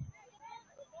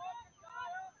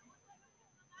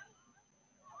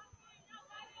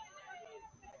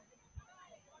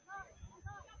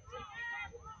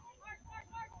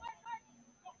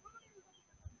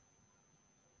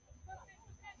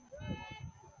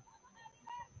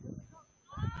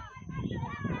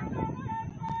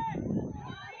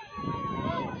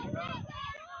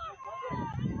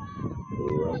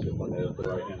 Ruskin went up the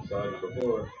right hand side, number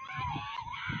 4.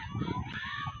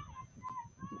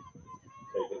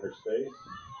 Taking her space.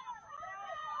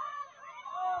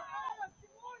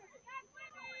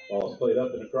 Ball's played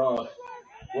up and across.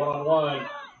 1-on-1.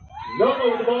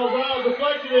 No, the ball's out.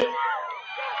 Deflected it.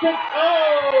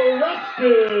 Oh,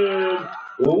 Ruskin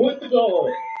with the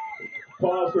goal.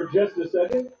 Pause for just a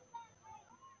second.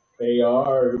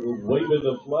 AR waving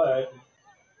the flag.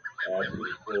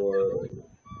 Asking for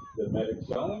the medic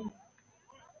sign.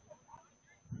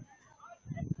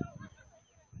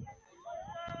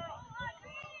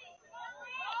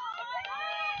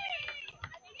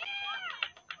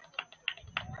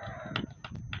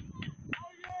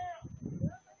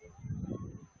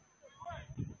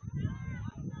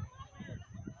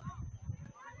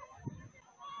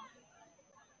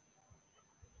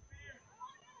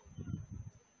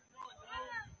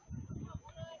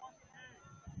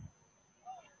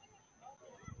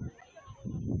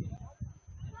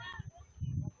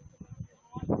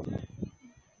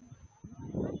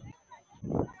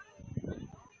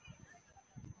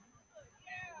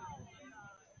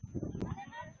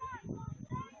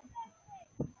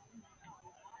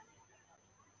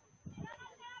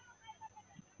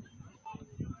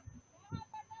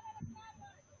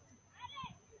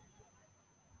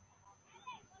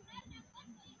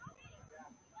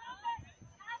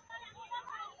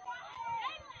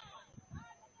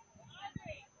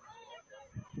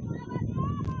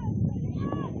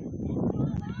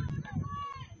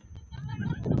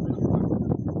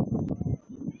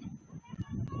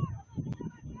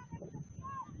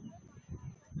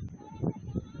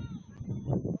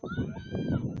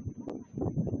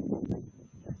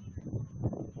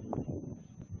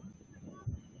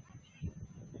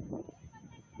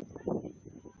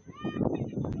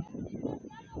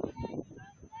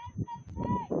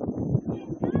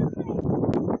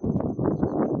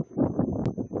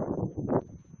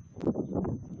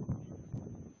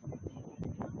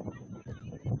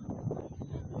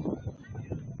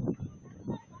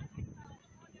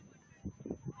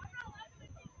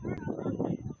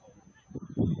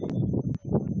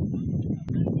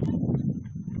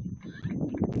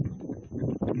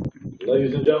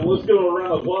 Ladies and gentlemen, let's give them a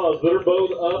round of applause. They're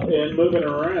both up and moving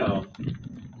around.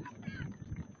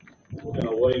 We're going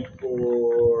to wait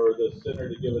for the center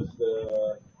to give us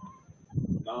the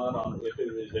nod on if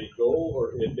it is a goal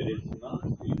or if it is not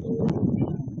a goal.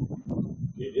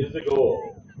 It is a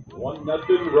goal.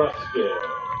 1-0 Ruskin.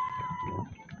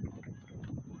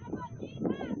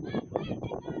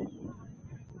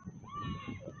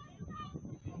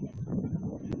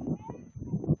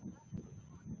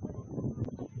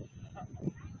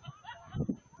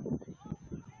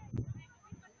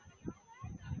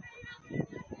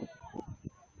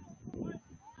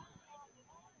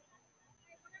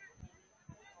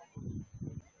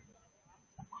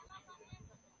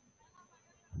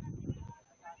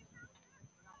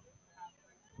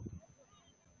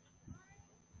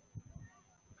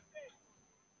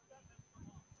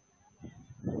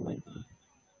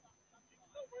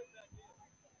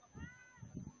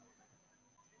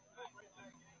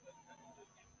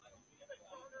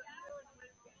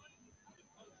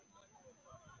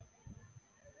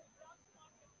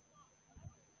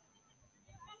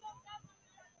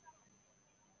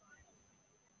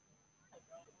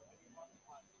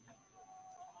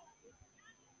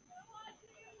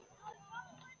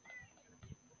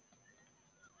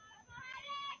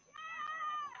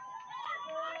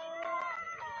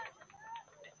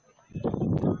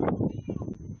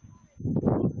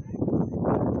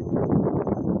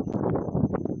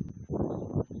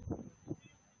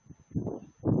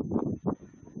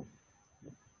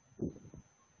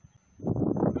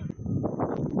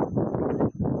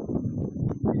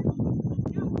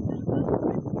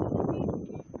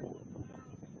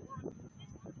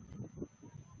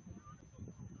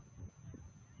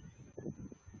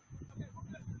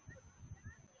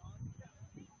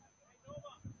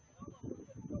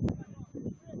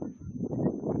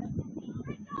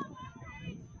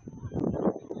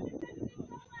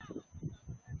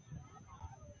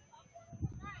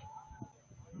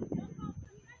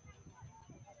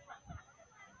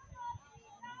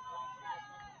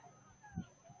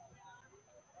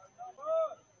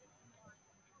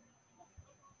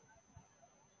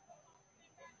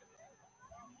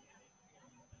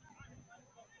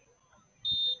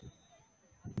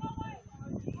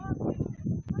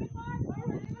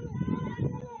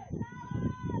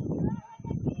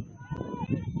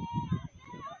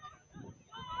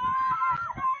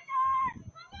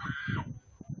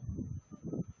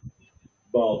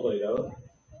 Ball played out.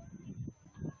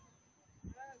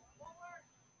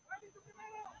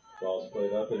 Ball's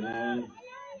played up and in.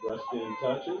 Ruskin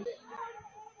touches.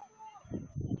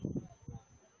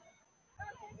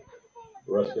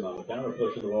 Ruskin on the counter,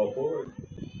 pushing the ball forward.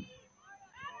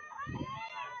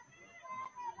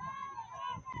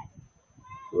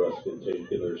 Ruskin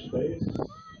taking their space.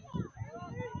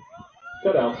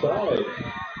 Cut outside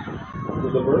for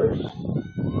the burst.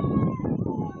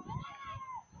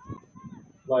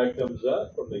 Flag comes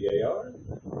up from the AR.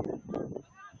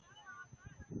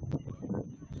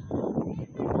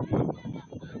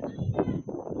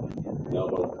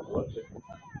 Elbow deflection.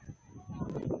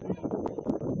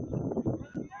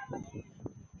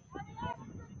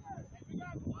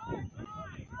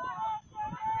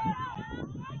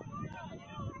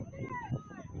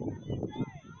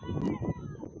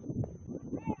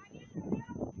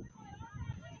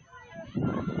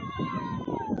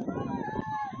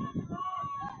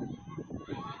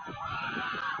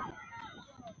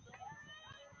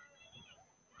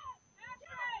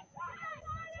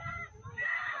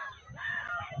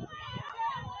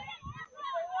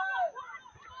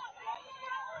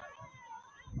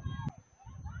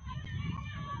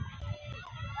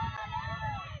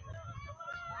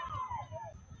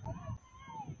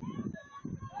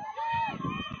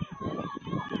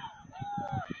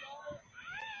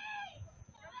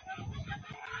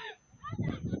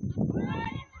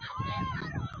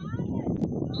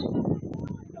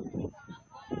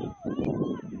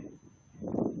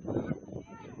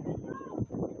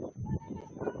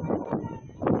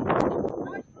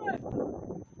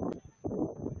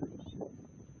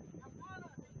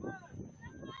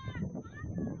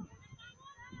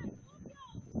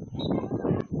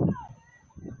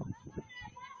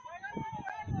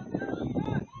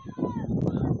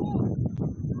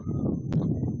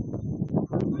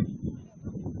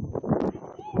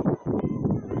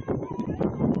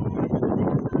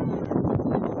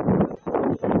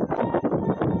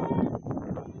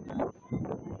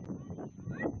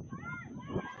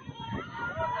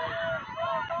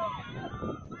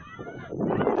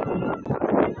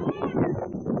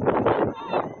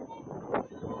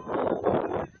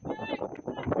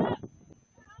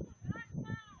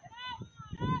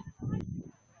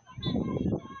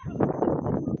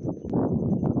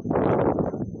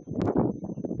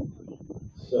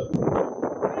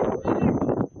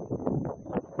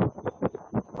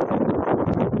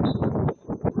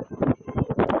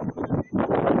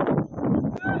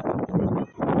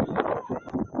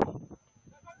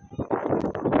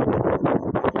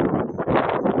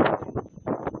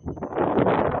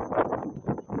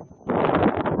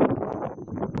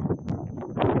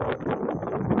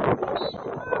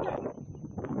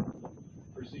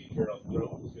 Procedure on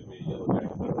throw is going to be a yellow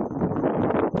jacket throw.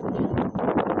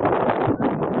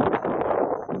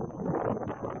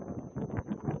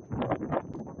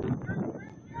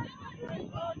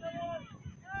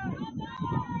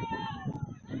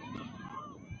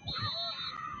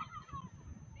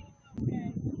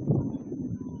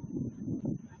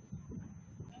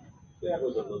 That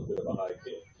was a little bit of a high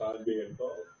kick. Time being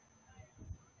called.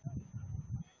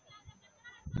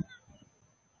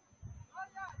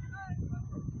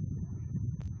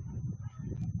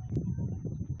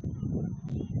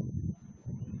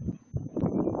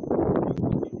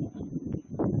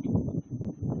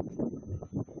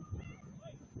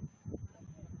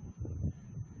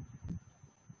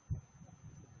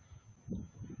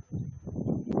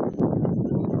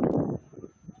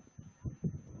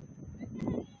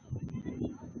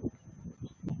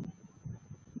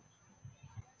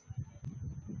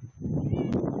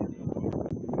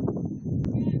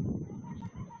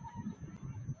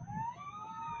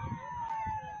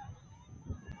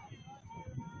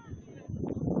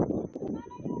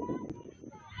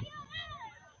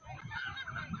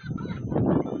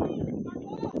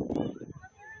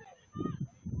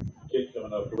 Kick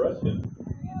coming up to Ruskin.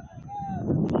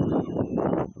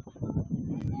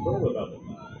 Throw about the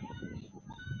 9.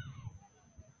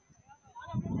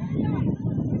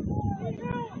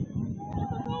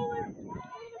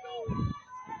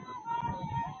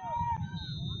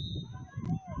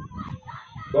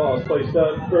 Ball's placed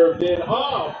up, curved in,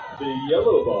 off the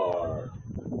yellow bar.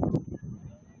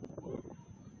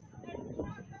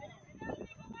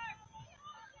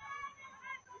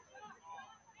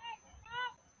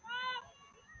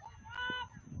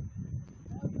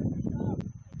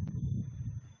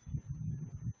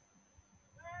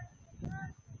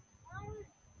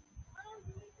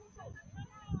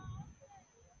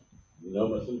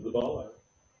 Noma sends the ball out.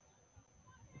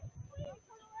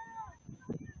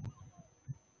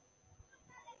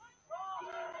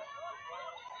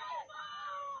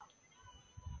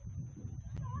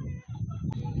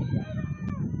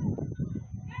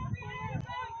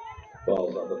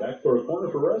 the back for a corner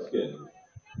for Ruskin.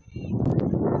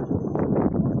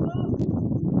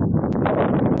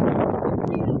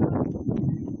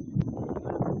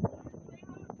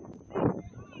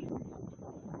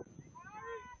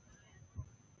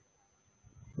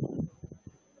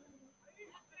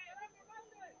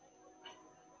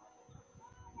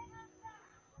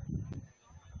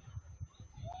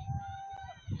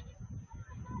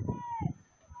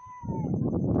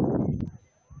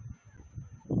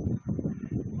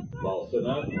 Ball set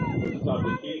up. Top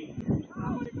the key.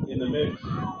 In the mix.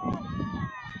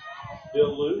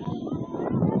 Still loose.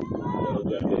 Yellow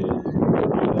Jacket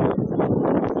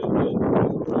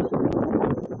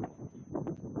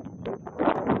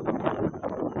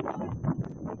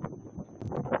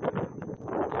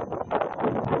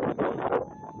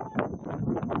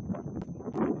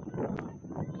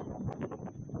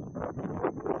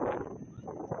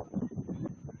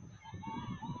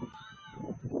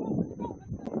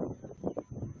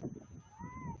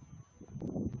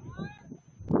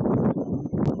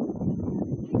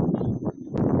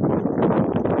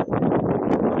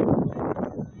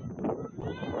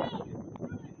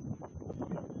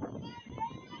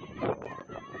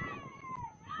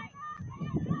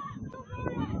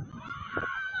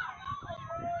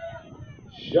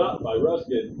shot by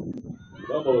Ruskin.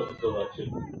 Almost a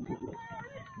selection.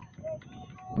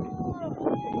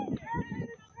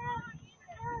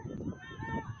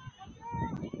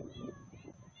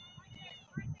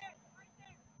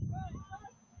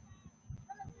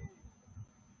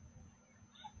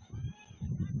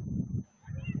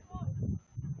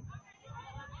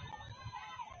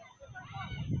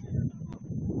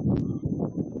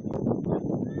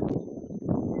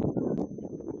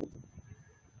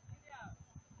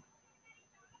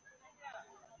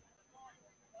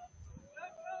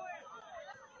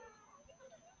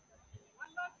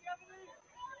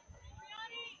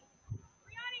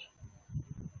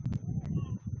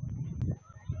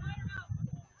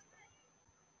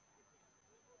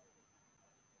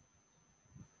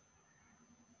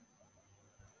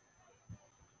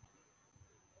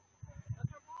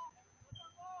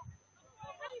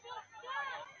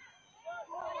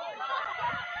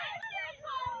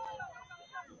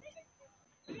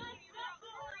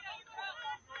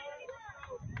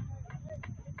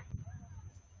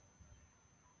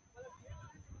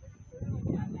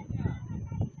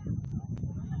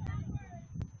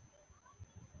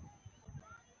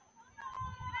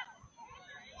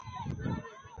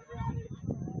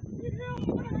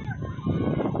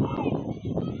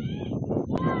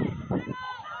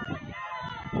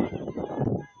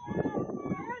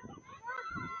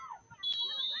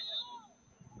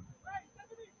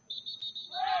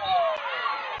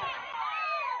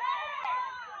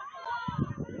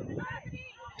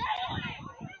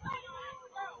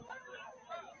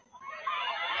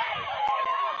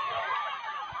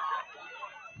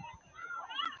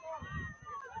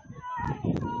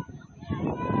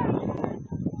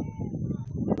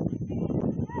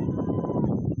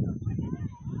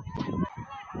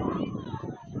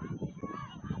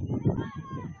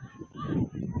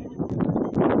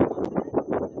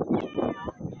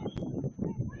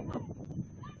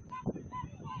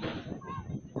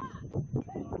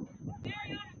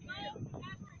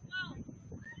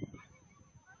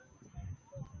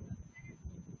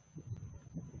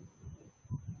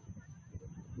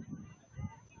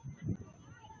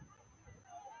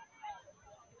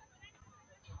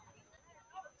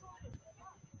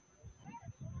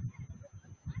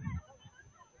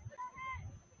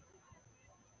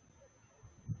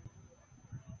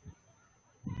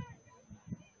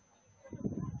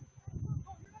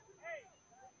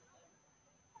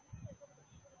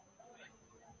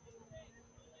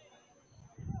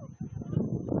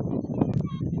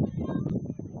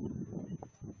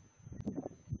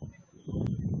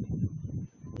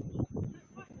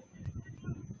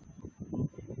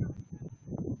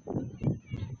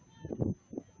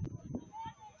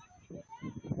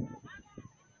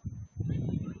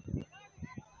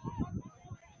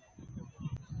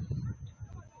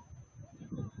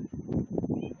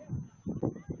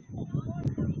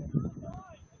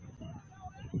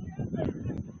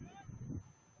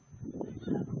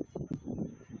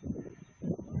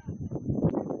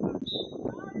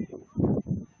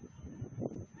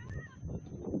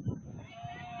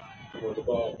 With the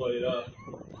ball played up.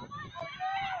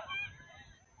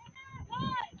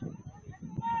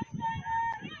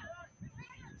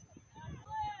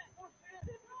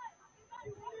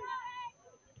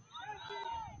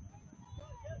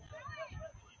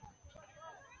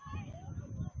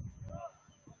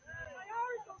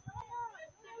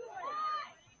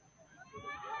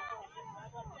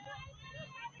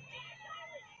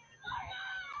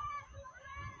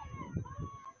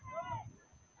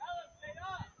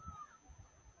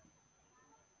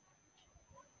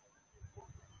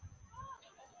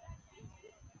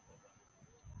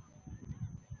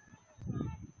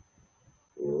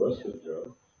 Ruskin,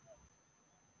 Joe.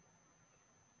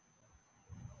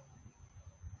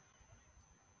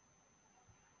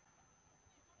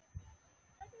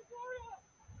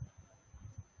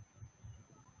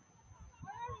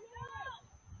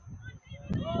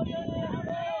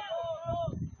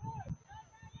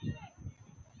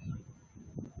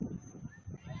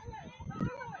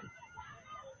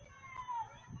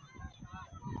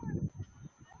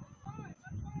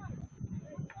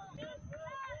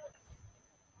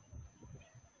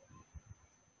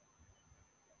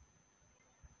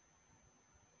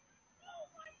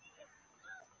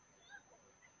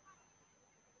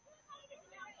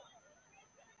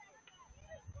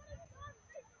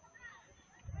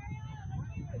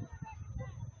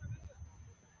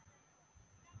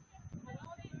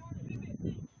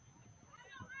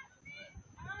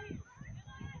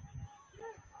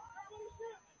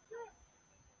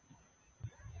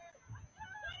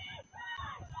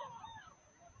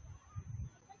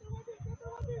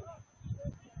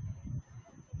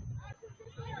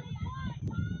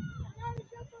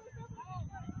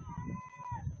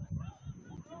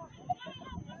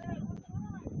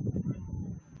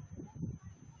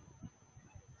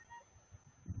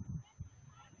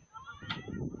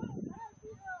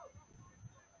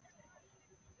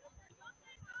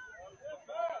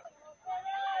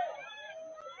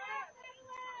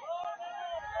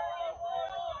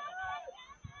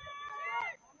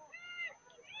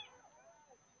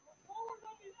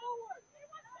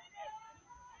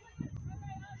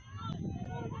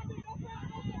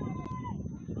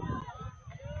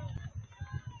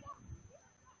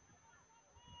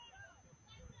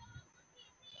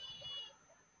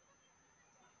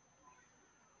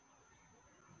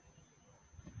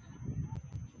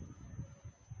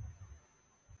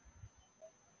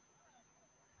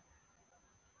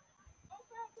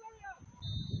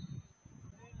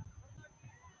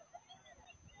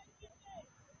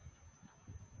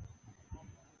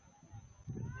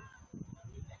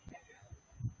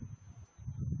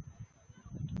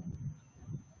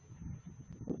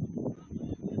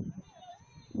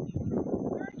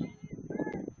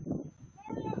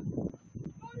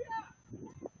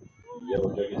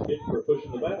 Yellow Jackets kick for a push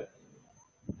in the back.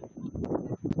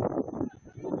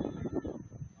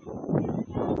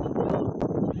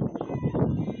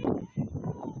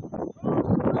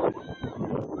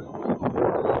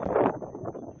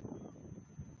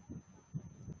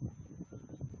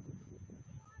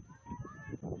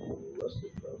 Ruskin,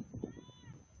 Joe.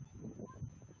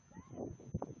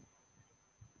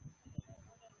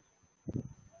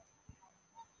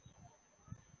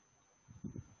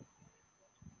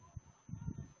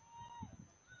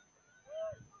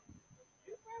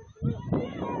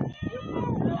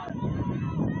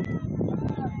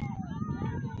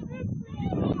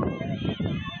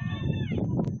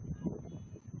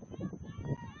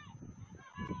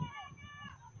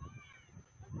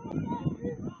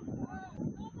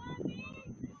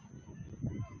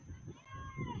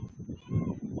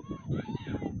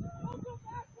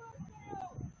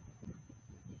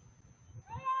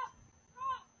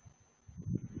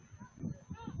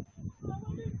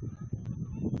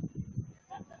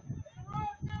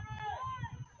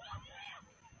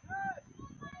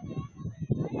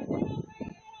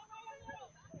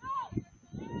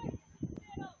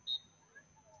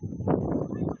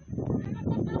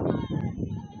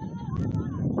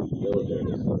 Yellow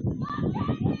Jackets.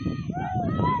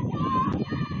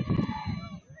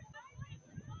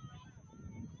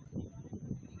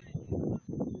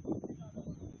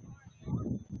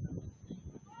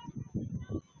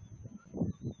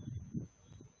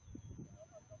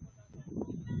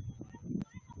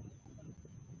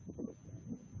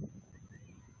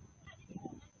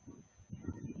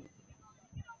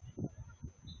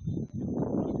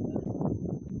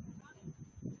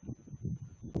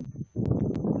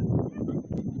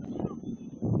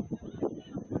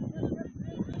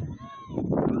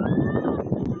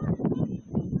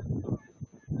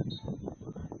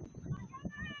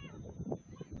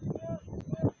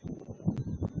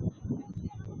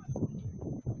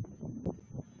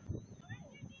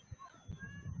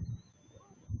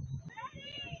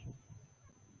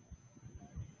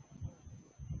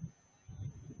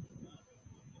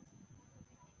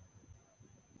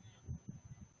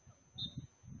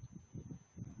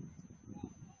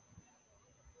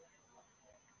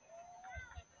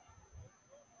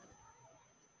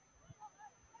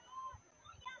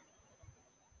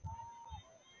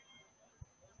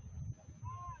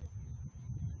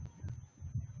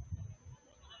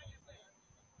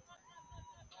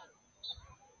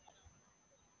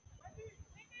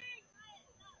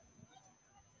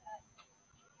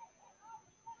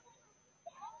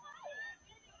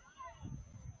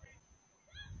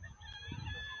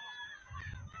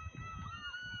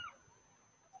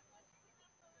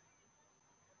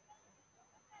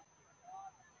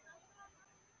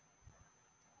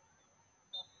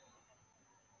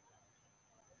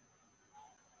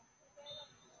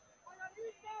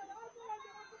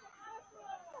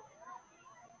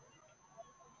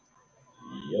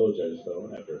 his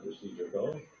phone after a procedure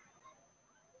call.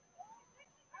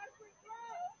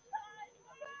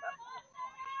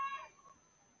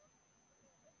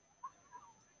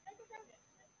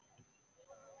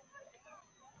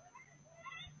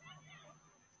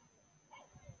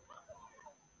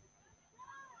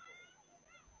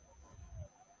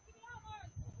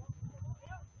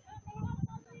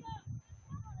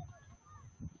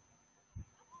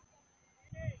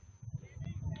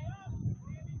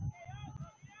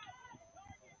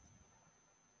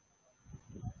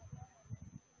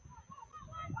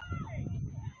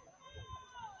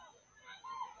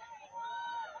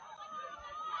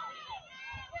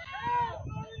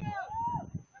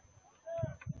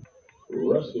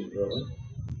 Ruskin throwing.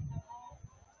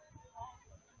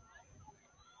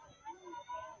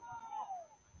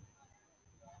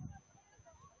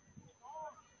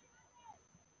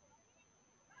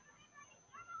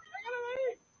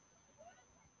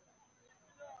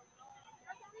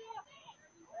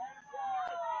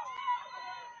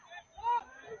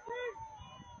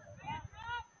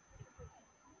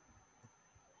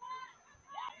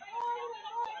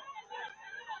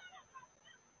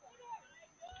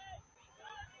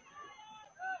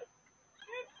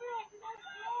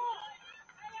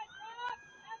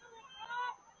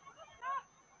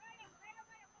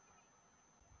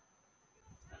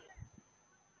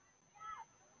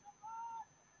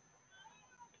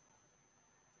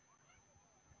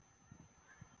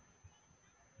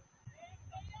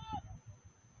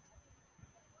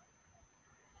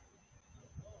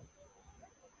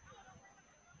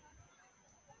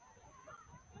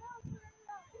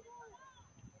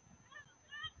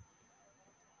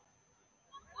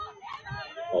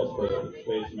 All split up in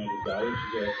space, Amanda's got it.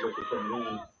 She's got to look to turn it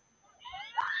in.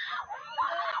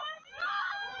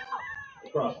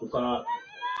 Across the top.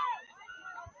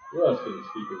 Ruskin's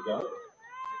keeper's got it.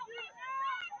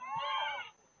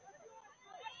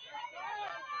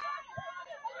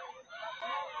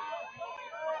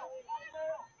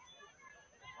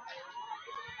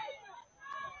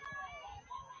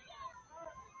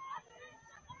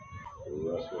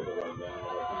 Ruskin with a run down the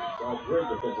left-hand side. Great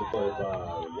defensive play by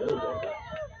Yoda.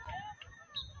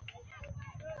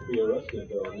 Be a Ruskin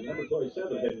though. And number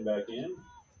 27 heading back in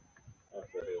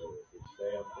after his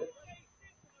stay on the pitch.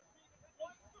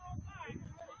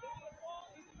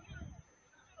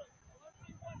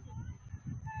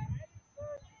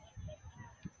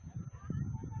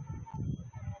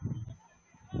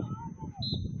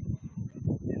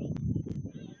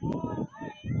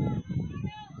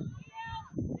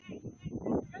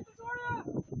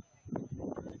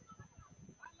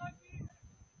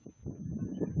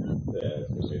 That's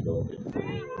going to be a goal kick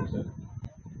for Center.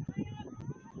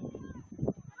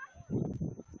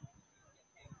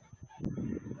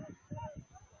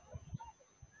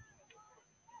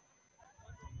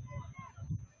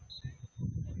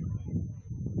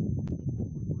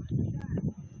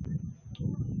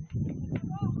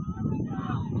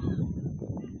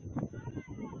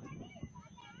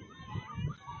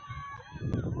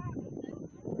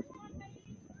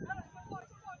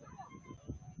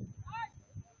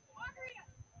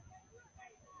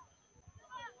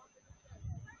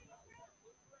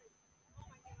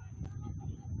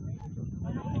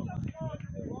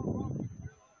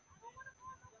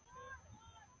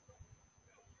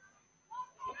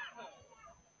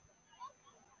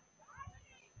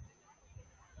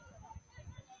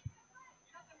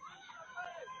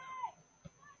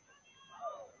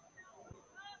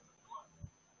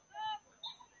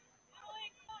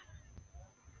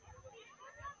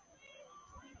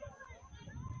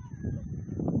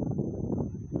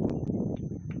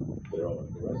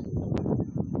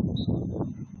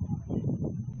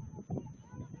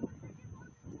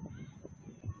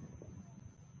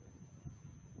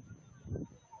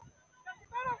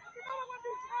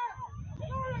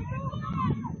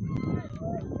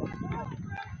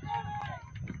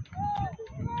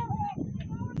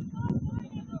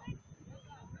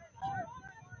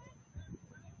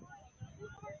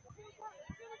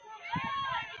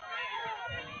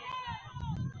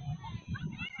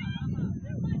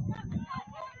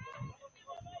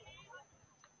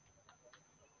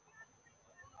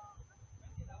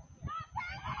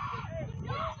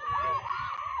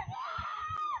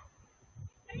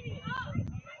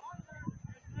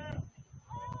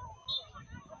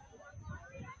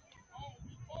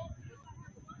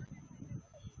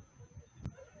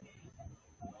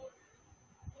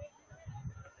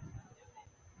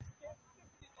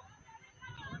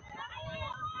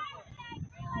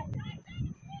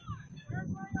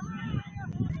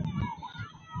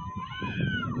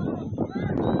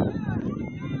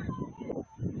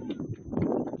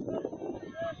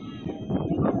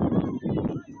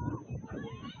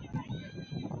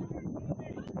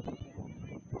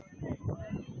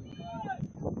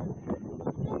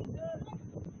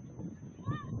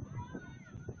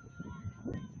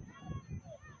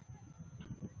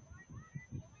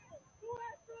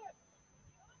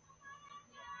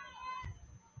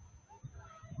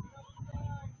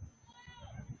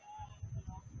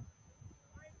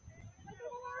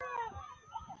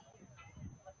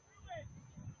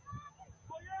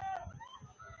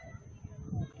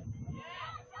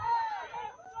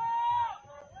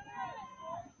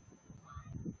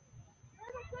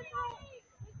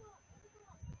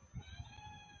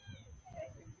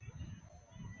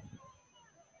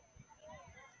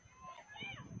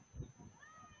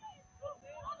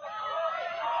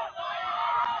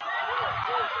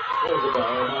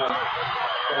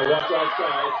 Gotta watch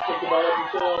outside. Take the ball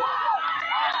up yourself.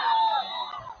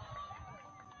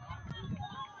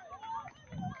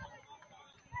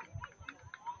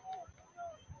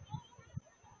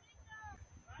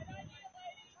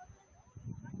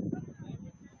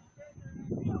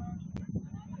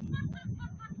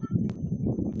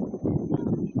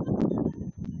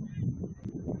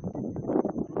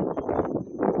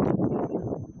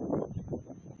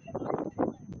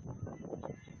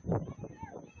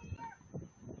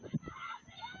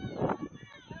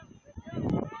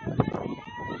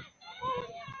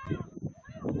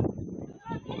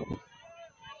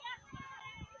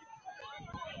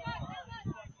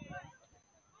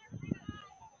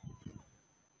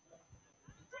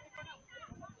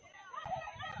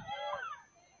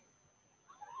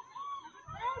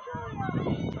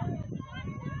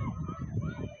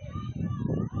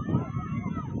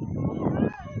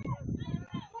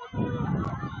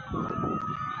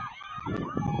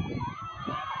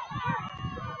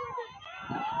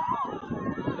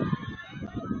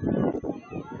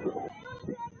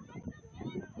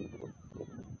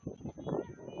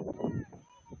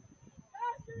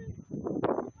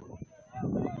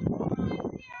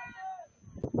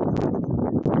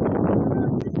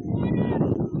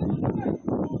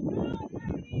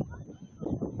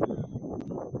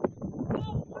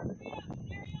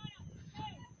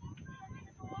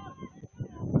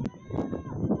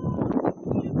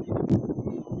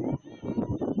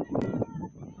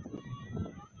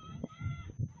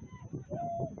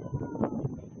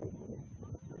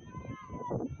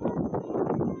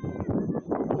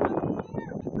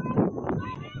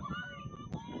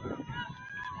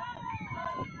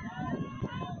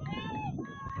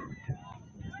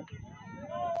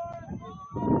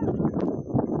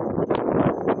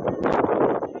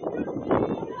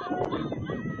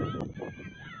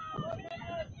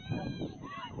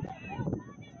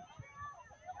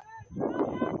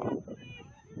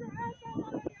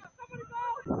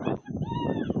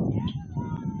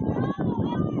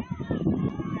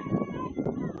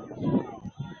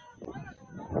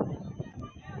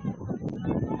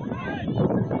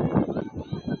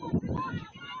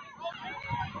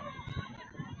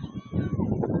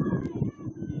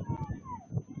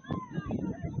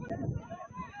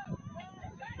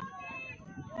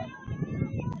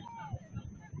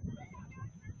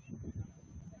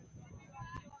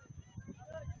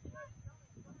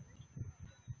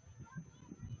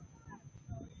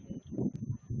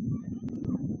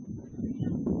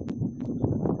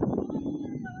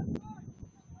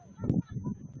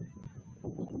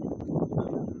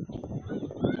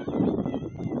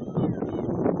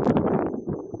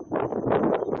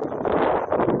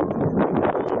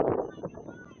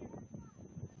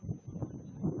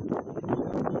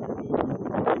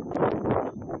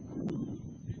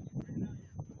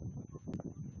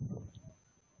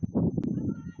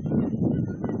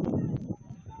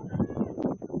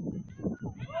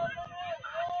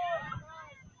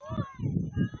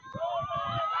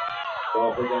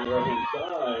 Ball put down the right hand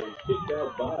side, kicked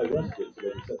out by Ruskin, so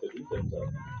they can set the defense up.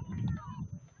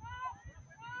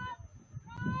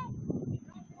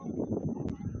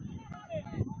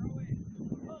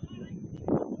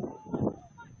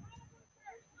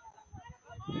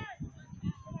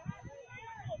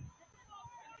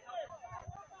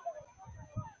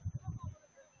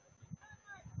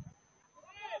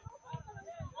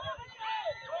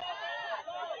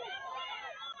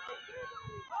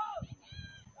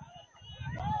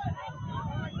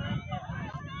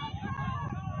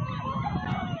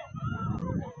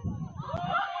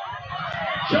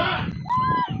 Shot!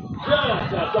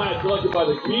 Just outside, selected by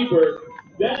the keeper.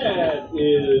 That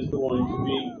is going to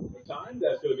be timed.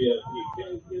 That's going to be a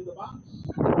PK in the box.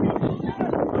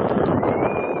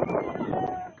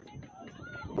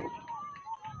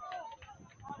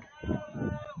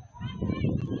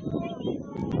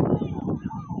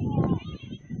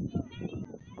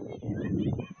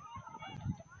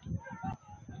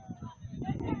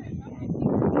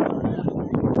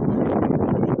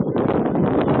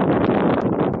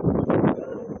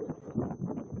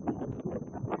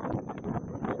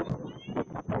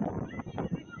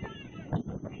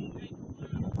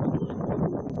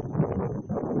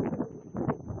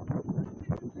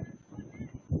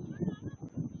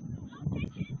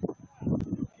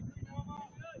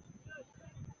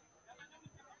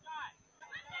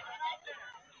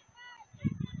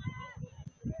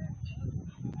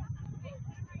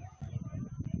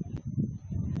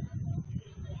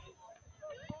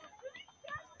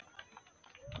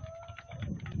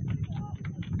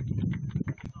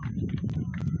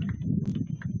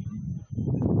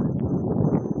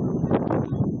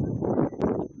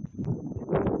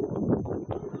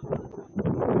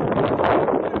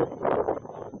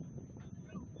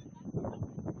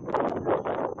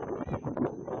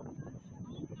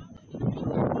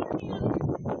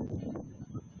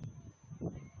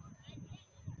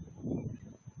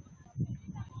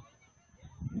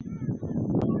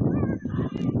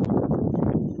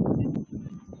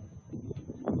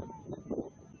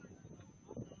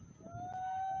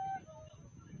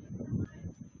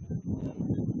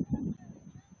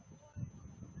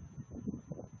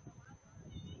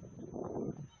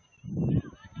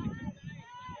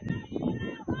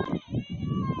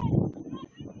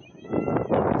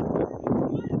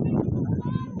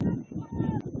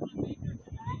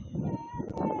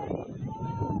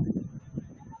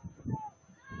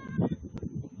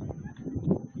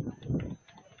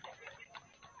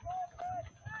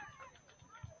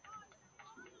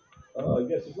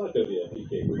 guess it's not going to be a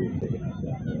PK for being taken out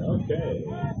down there. Okay.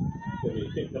 It's going to be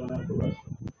a kick coming out for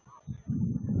Ruskin.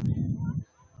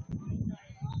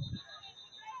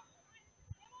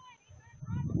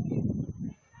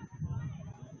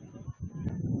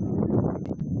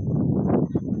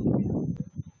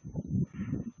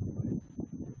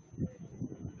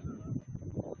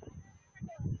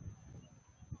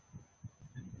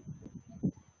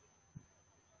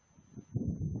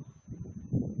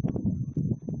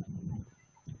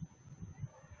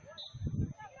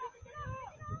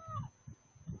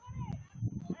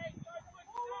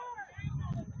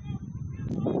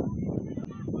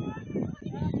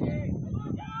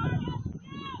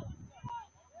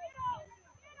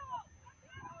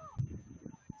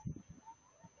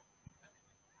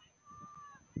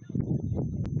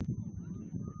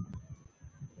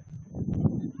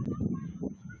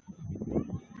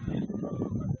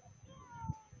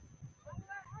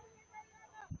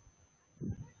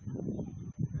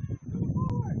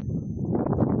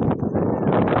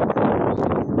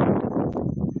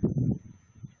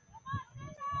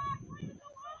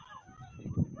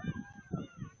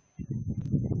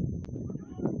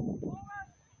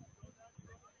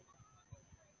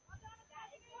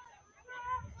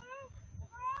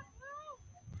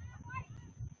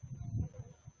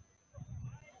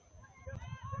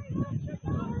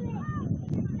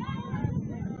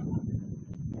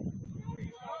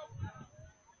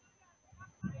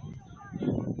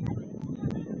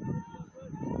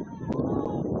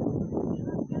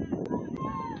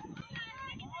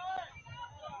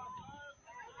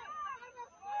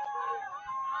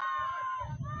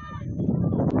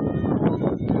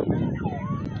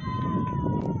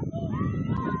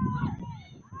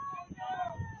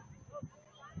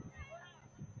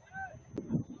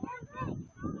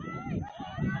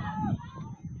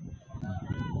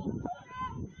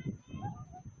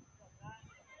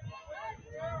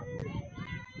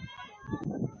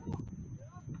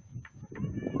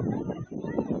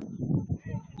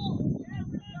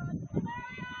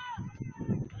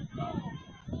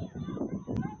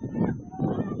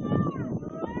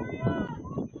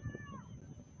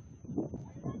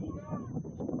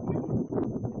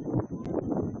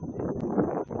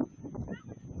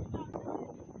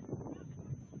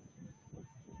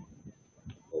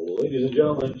 Ladies and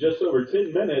gentlemen, just over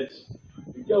 10 minutes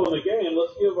to go in the game.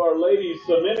 Let's give our ladies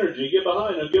some energy. Get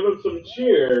behind them. Give them some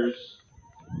cheers.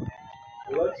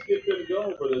 Let's get them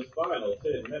going for this final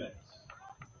 10 minutes.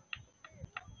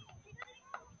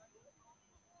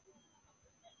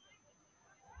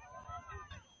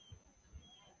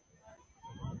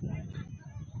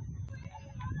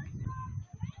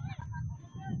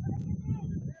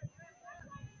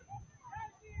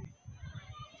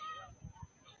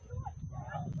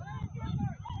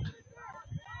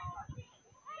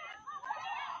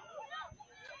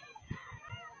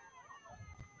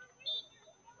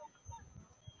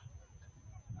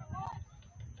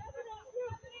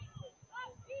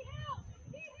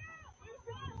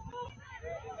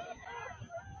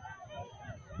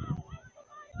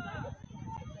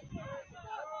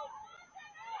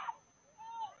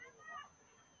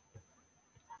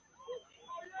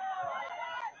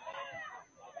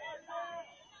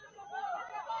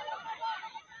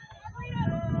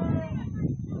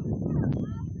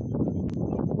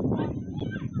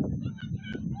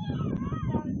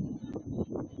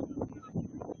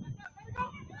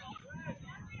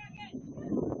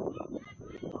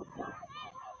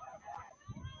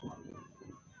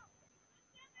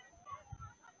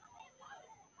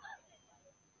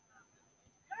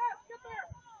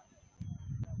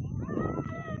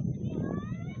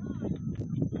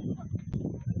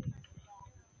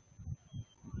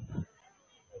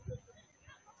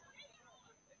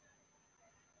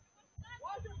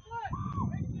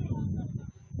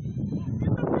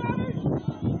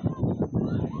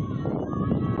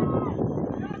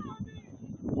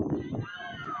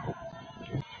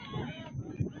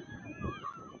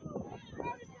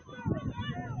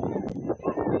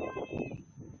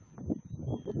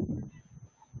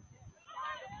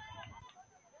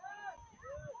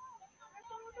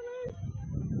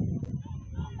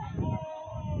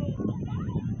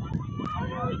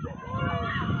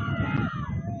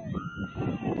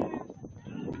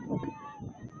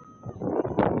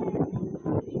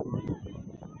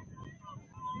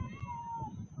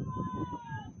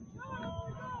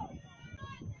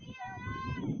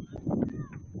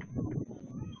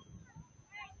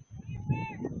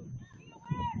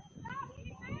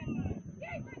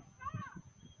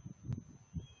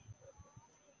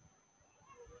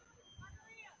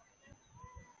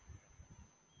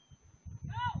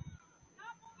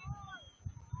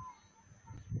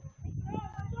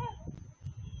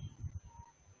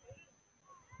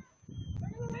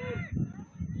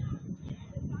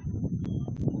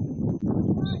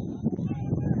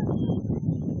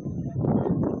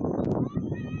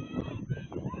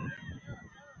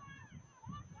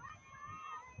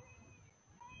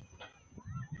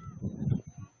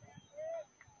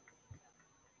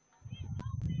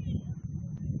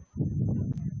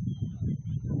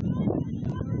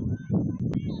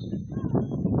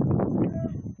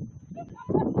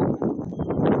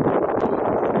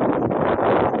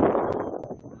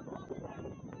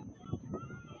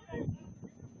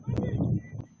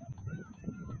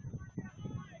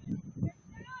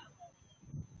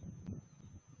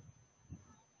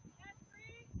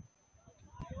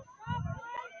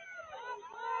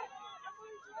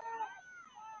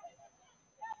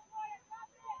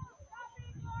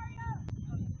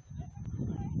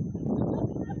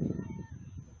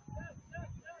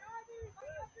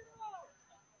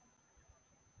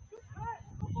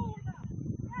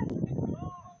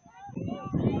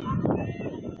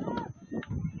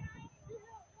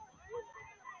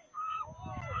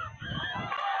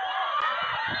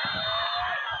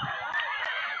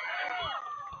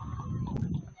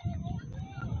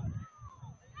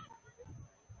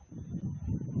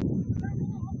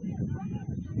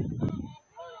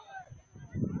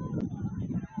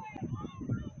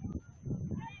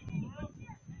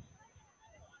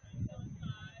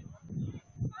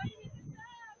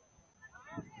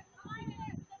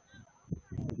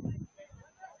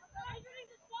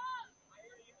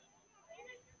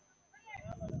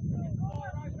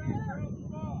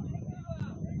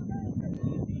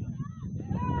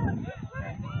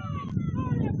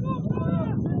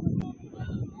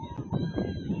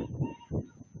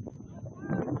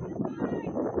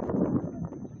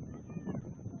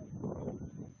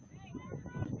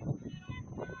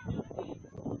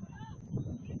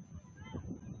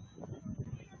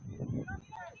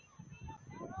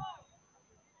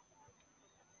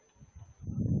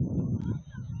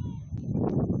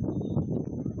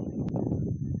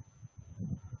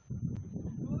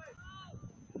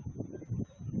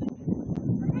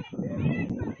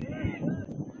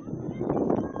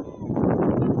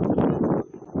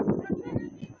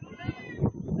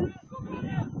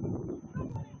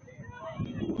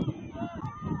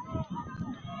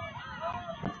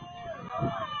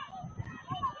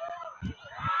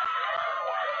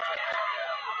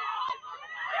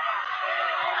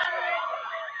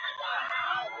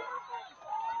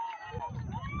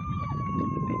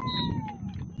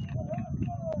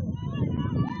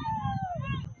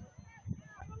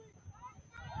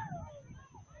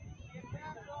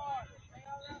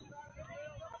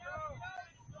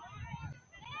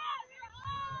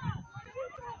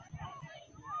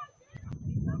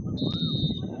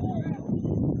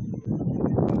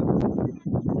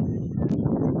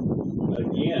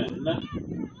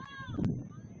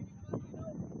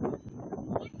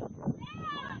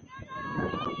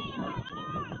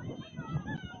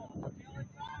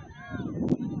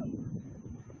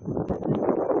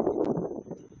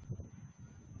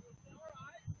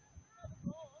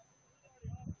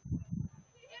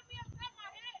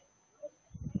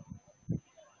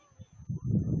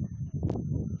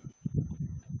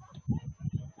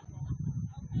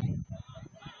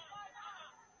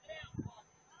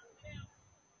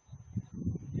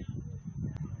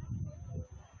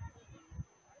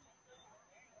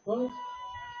 What?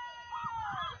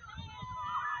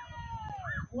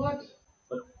 What?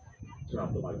 Oh, turn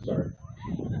off the mic, sorry.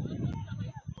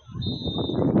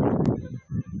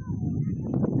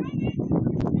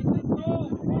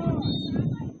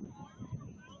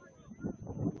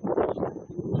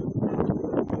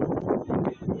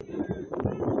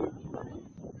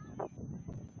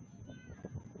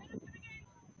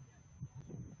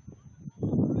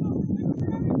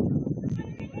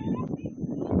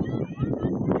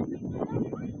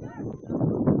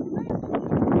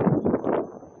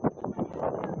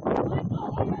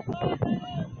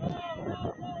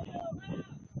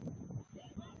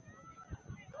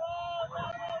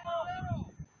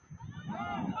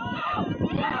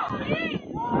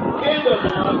 And the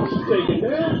box taken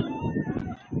down.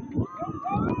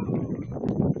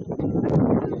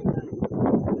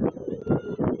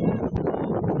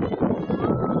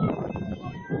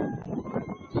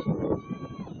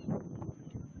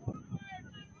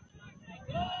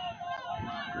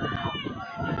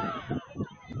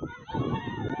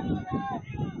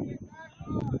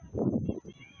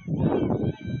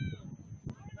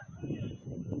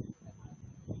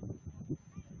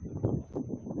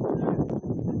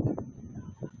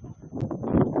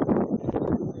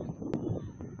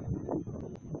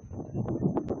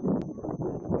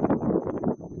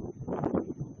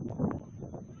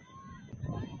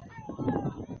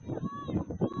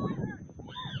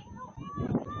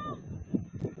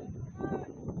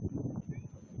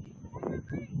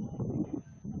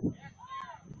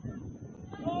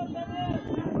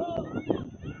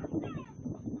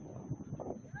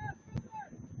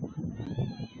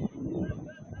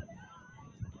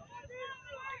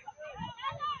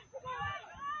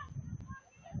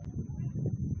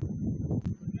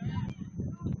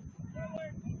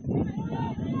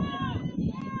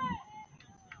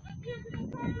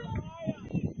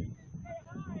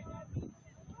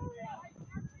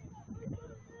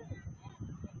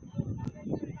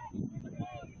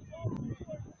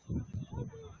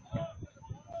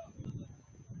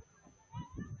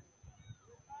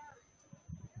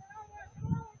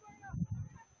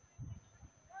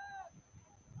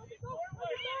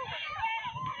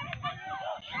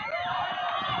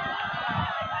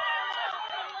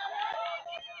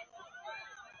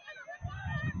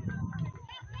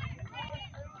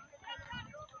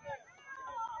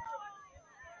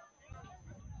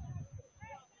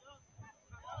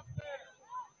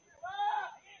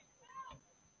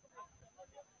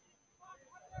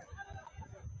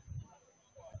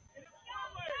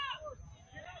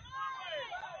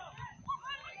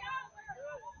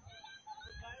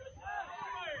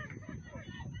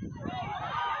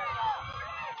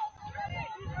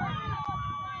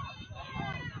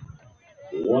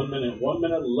 One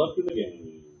minute left in the game.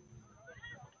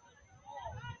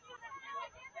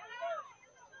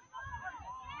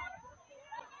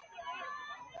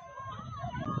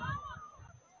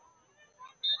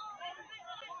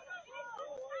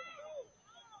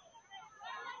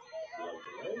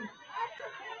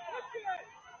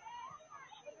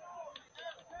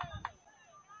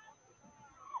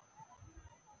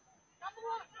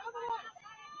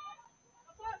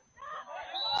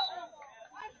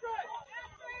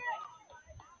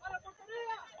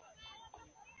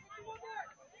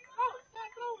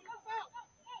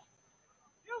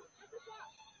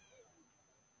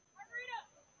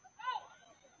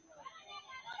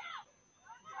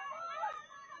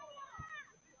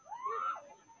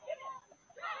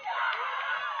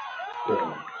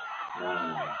 Seven,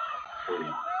 9, 8,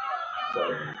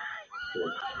 7,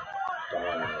 6,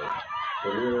 5,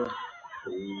 4,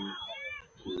 3,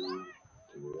 2,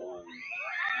 1,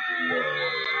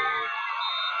 0.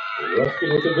 Ruskin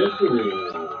with the victory.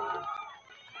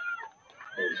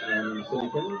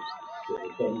 City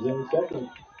comes in second.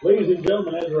 Ladies and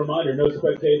gentlemen, as a reminder, no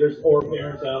spectators or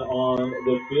parents out on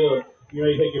the field. You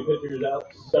may take your pictures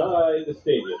outside the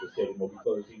stadium. The stadium will be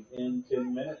closing in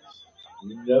 10 minutes.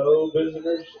 No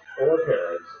visitors or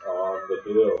parents on the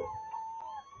field.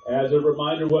 As a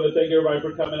reminder, I want to thank everybody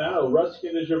for coming out.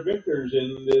 Ruskin is your victors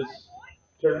in this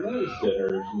tournament.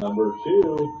 Sinners number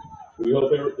 2. We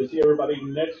hope to see everybody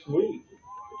next week.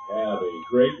 Have a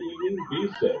great evening. Be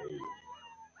safe.